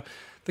 And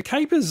the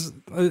cape is,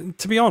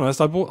 to be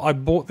honest, I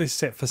bought this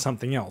set for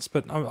something else,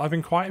 but I've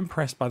been quite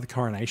impressed by the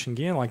Coronation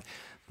gear. Like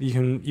you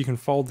can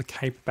fold the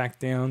cape back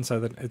down so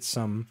that it's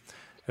sort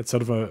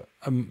of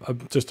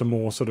just a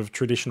more sort of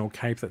traditional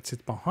cape that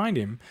sits behind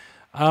him.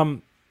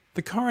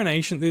 The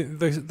Coronation,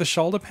 the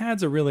shoulder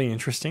pads are really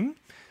interesting.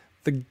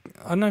 I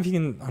don't know if you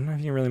can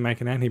really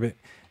make it out here, but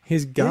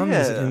his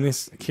guns in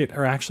this kit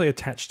are actually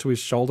attached to his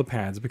shoulder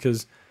pads,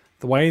 because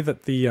the way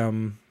that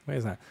the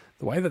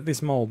way that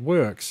this mold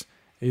works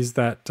is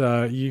that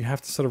you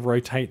have to sort of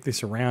rotate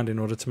this around in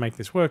order to make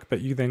this work, but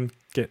you then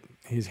get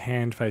his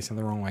hand facing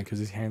the wrong way because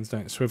his hands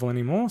don't swivel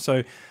anymore.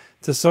 So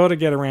to sort of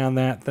get around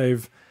that,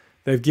 they've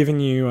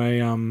given you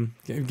a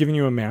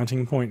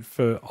mounting point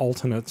for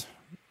alternate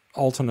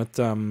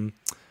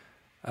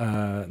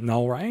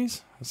null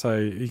rays, so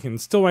you can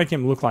still make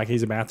him look like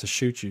he's about to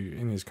shoot you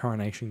in his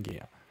Coronation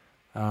gear.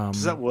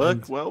 Does that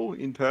work well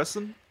in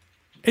person?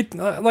 It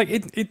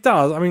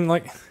does. I mean,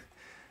 like,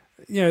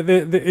 you know,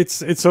 it's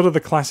sort of the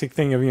classic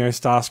thing of, you know,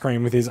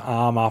 Starscream with his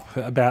arm up,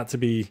 about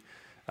to you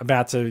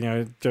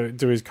know,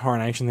 do his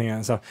Coronation thing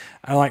and stuff.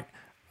 And like,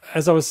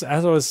 as I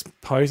was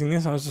posing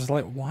this, I was just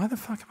like, why the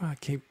fuck am I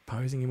keep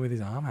posing him with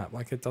his arm up?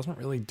 Like, it doesn't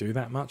really do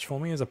that much for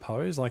me as a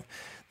pose. Like,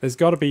 there's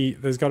got to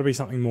be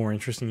something more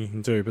interesting you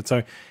can do. But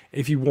so,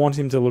 if you want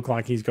him to look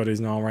like he's got his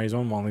null rays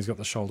on while he's got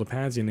the shoulder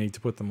pads, you need to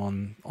put them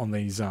on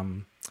these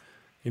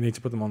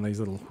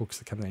little hooks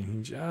that come in. You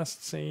can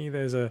just see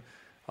there's a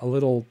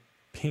little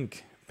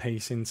pink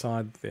piece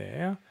inside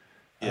there.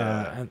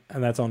 Yeah,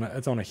 and that's on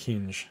a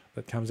hinge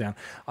that comes down.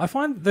 I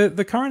find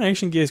the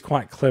Coronation gear is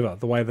quite clever,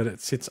 the way that it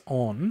sits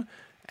on,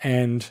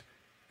 and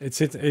it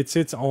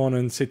sits on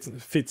and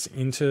fits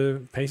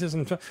into pieces.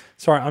 And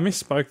sorry, I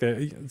misspoke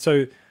there.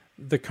 So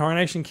the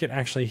Coronation kit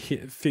actually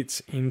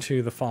fits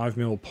into the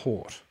 5mm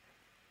port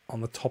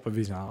on the top of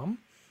his arm,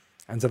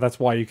 and so that's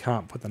why you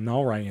can't put the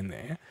null ray in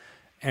there.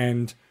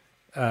 And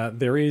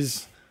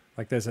there's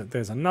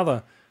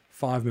another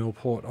 5mm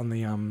port on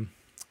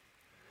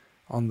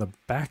the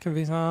back of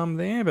his arm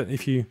there, but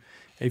if you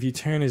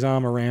turn his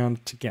arm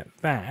around to get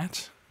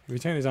that, if you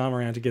turn his arm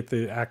around to get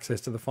the access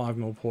to the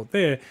 5mm port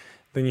there,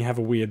 then you have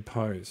a weird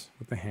pose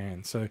with the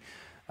hand. So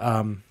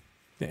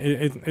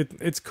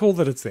it's cool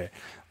that it's there.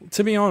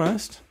 To be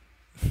honest,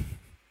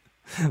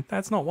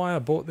 that's not why I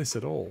bought this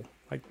at all.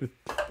 Like,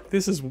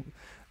 this is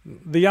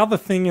the other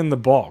thing in the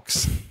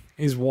box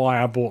is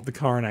why I bought the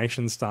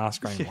Coronation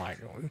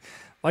Starscream.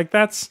 Like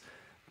that's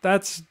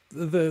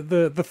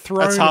the throne.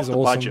 That's half is the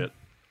awesome. budget.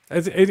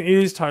 It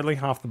is totally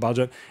half the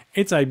budget.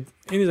 It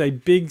is a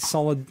big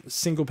solid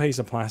single piece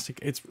of plastic.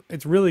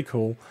 It's really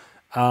cool.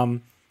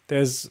 So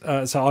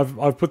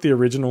I've put the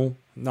original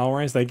null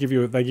rays. They give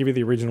you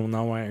the original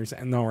null rays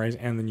and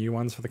the new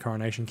ones for the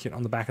Coronation kit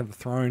on the back of the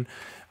throne.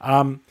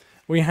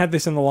 We had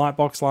this in the light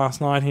box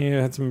last night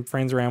here. Had some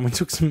friends around. We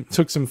took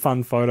some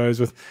fun photos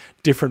with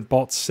different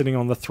bots sitting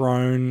on the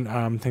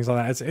throne, things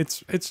like that.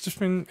 It's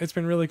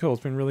been really cool.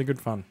 It's been really good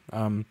fun.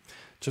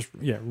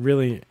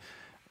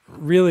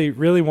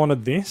 Really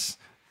wanted this,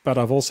 but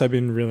I've also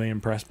been really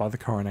impressed by the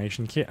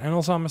Coronation kit, and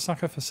also I'm a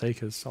sucker for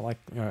Seekers. So, like,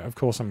 you know, of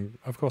course I'm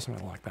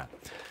gonna like that.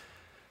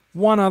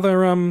 One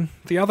other,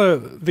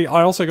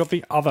 I also got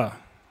the other.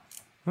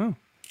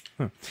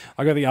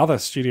 I got the other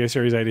Studio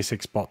Series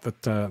 86 bot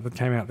that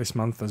came out this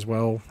month as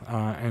well,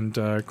 and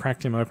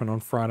cracked him open on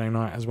Friday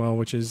night as well,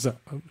 which is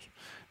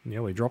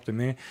nearly dropped him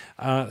there.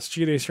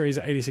 Studio Series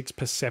 86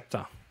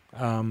 Perceptor,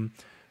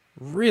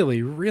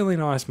 really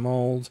nice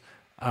mold.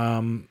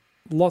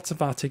 Lots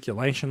of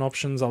articulation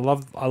options. I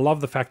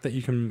love the fact that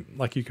you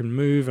can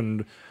move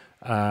and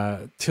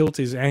tilt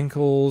his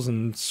ankles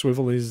and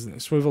swivel his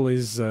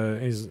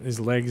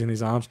legs and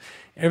his arms.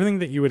 Everything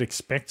that you would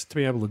expect to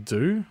be able to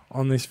do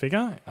on this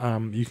figure,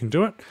 you can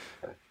do it.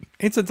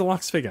 It's a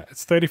deluxe figure.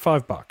 It's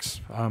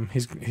 $35.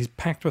 He's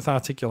packed with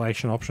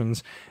articulation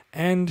options,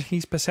 and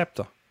he's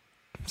Perceptor.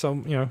 So,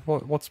 you know,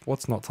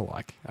 what's not to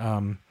like?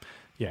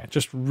 Yeah,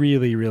 just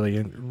really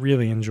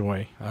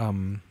enjoy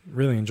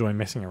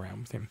messing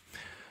around with him.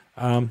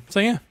 So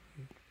yeah,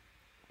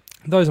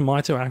 those are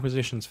my two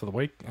acquisitions for the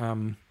week.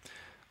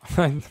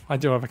 I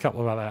do have a couple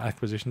of other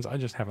acquisitions. I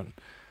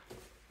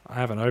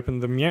haven't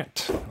opened them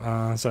yet.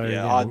 So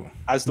yeah,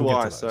 as do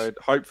I. So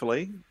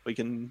hopefully we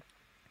can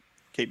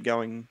keep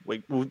going.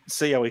 We'll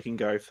see how we can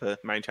go for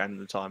maintaining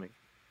the timing.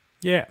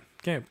 Yeah.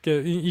 You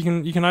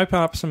can open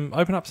up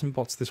some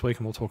bots this week,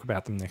 and we'll talk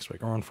about them next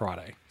week or on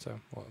Friday. So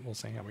we'll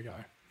see how we go.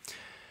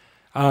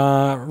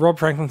 Rob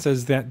Franklin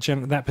says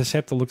that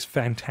Perceptor looks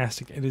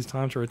fantastic. It is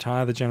time to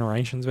retire the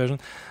Generations version.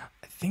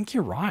 I think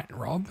you're right,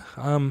 Rob.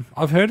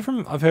 I've heard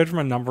from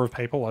a number of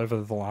people over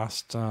the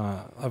last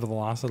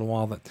little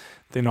while that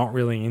they're not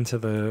really into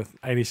the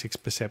 86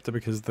 Perceptor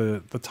because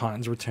the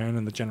Titans Return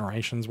and the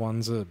Generations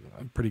ones are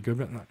pretty good.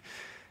 But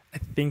I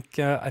think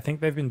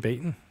they've been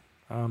beaten.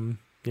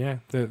 Yeah,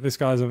 this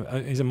guy's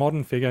he's a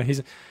modern figure.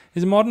 He's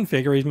a modern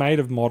figure. He's made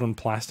of modern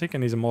plastic,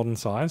 and he's a modern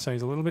size, so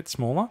he's a little bit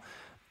smaller.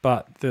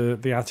 But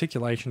the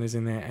articulation is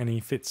in there, and he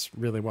fits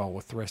really well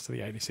with the rest of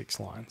the 86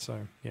 line.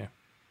 So yeah,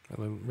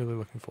 really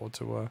looking forward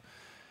to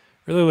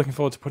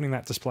putting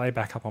that display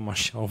back up on my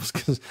shelves,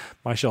 because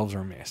my shelves are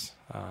a mess.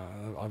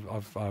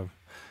 I'm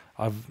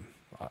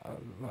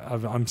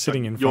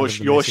sitting in front of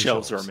your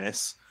shelves are a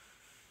mess.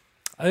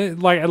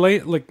 Like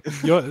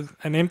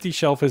an empty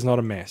shelf is not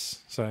a mess,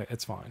 so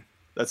it's fine.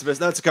 That's the best.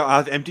 That's I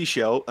have empty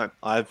shelf.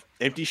 I have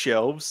empty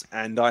shelves,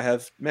 and I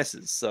have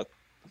messes. So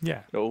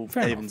yeah, it all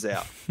evens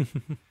out.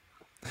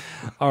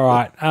 All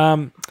right.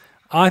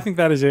 I think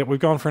that is it. We've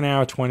gone for an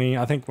hour 20.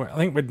 I think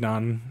we're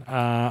done.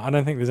 I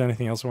don't think there's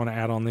anything else I want to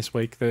add on this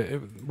week.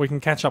 We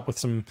can catch up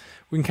with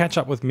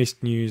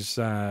missed news.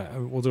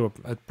 We'll do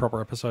a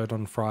proper episode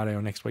on Friday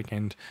or next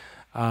weekend.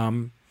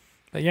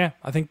 But yeah,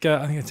 I think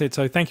that's it.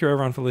 So thank you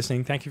everyone for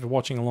listening. Thank you for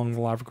watching along the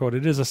live record.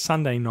 It is a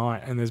Sunday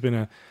night, and there's been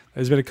a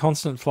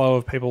constant flow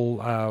of people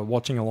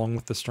watching along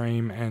with the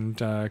stream and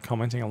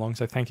commenting along.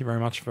 So thank you very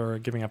much for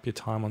giving up your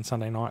time on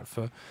Sunday night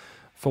for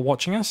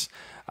watching us.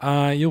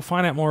 You'll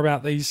find out more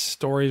about these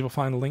stories. We'll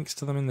find links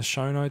to them in the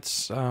show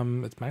notes.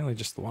 It's mainly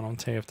just the one on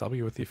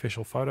TFW with the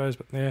official photos,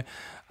 but there.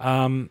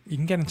 You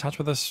can get in touch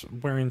with us.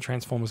 We're in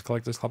Transformers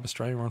Collectors Club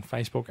Australia. We're on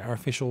Facebook. Our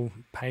official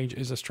page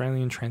is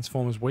Australian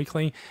Transformers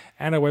Weekly,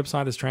 and our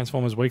website is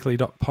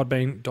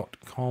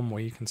transformersweekly.podbean.com,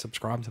 where you can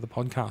subscribe to the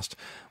podcast.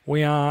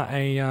 We are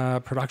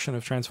a production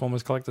of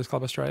Transformers Collectors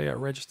Club Australia, a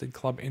registered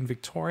club in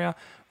Victoria,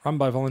 run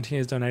by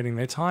volunteers donating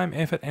their time,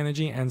 effort,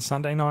 energy, and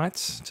Sunday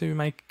nights to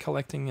make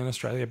collecting in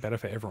Australia better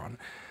for everyone.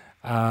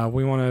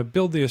 We want to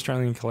build the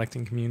Australian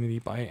collecting community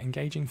by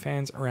engaging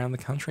fans around the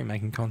country,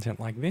 making content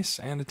like this,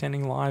 and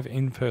attending live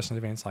in-person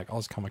events like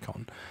Oz Comic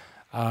Con.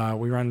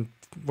 We run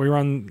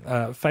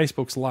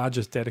Facebook's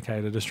largest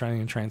dedicated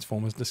Australian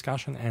Transformers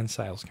discussion and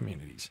sales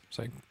communities.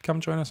 So come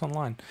join us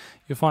online.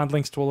 You'll find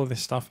links to all of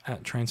this stuff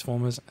at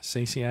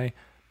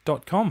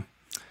transformerscca.com.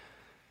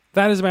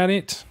 That is about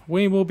it.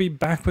 We will be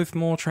back with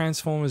more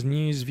Transformers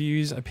news,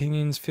 views,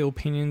 opinions,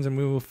 Philpinions, and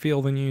we will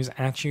feel the news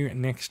at you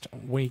next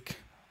week.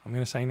 I'm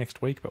going to say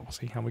next week, but we'll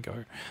see how we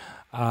go.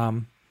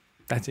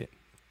 That's it.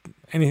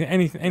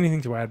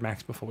 Anything to add,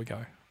 Max, before we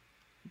go?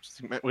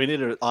 We need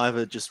to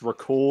either just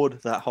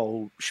record that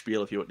whole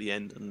spiel of you at the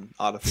end and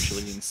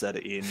artificially insert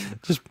it in,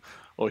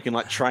 or we can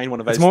like train one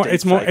of those.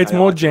 It's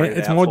more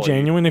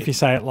genuine if you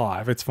say it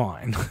live. It's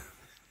fine.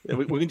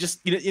 We can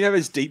just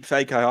those deep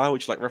fake AI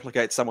which like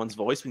replicates someone's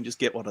voice. We can just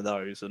get one of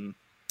those, and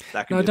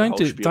that can don't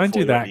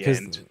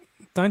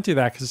do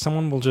that because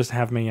someone will just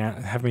have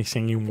me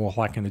singing more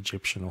like an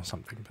Egyptian or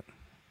something. But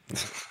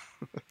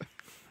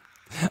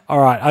all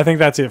right, I think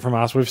that's it from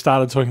us. We've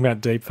started talking about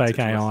deep fake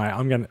AI.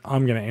 I'm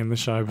gonna end the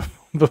show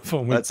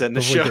before we let's end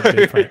the show.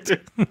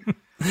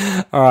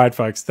 All right,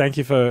 folks. Thank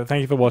you for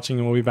watching,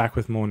 and we'll be back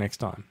with more next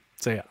time.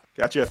 See ya.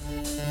 Gotcha.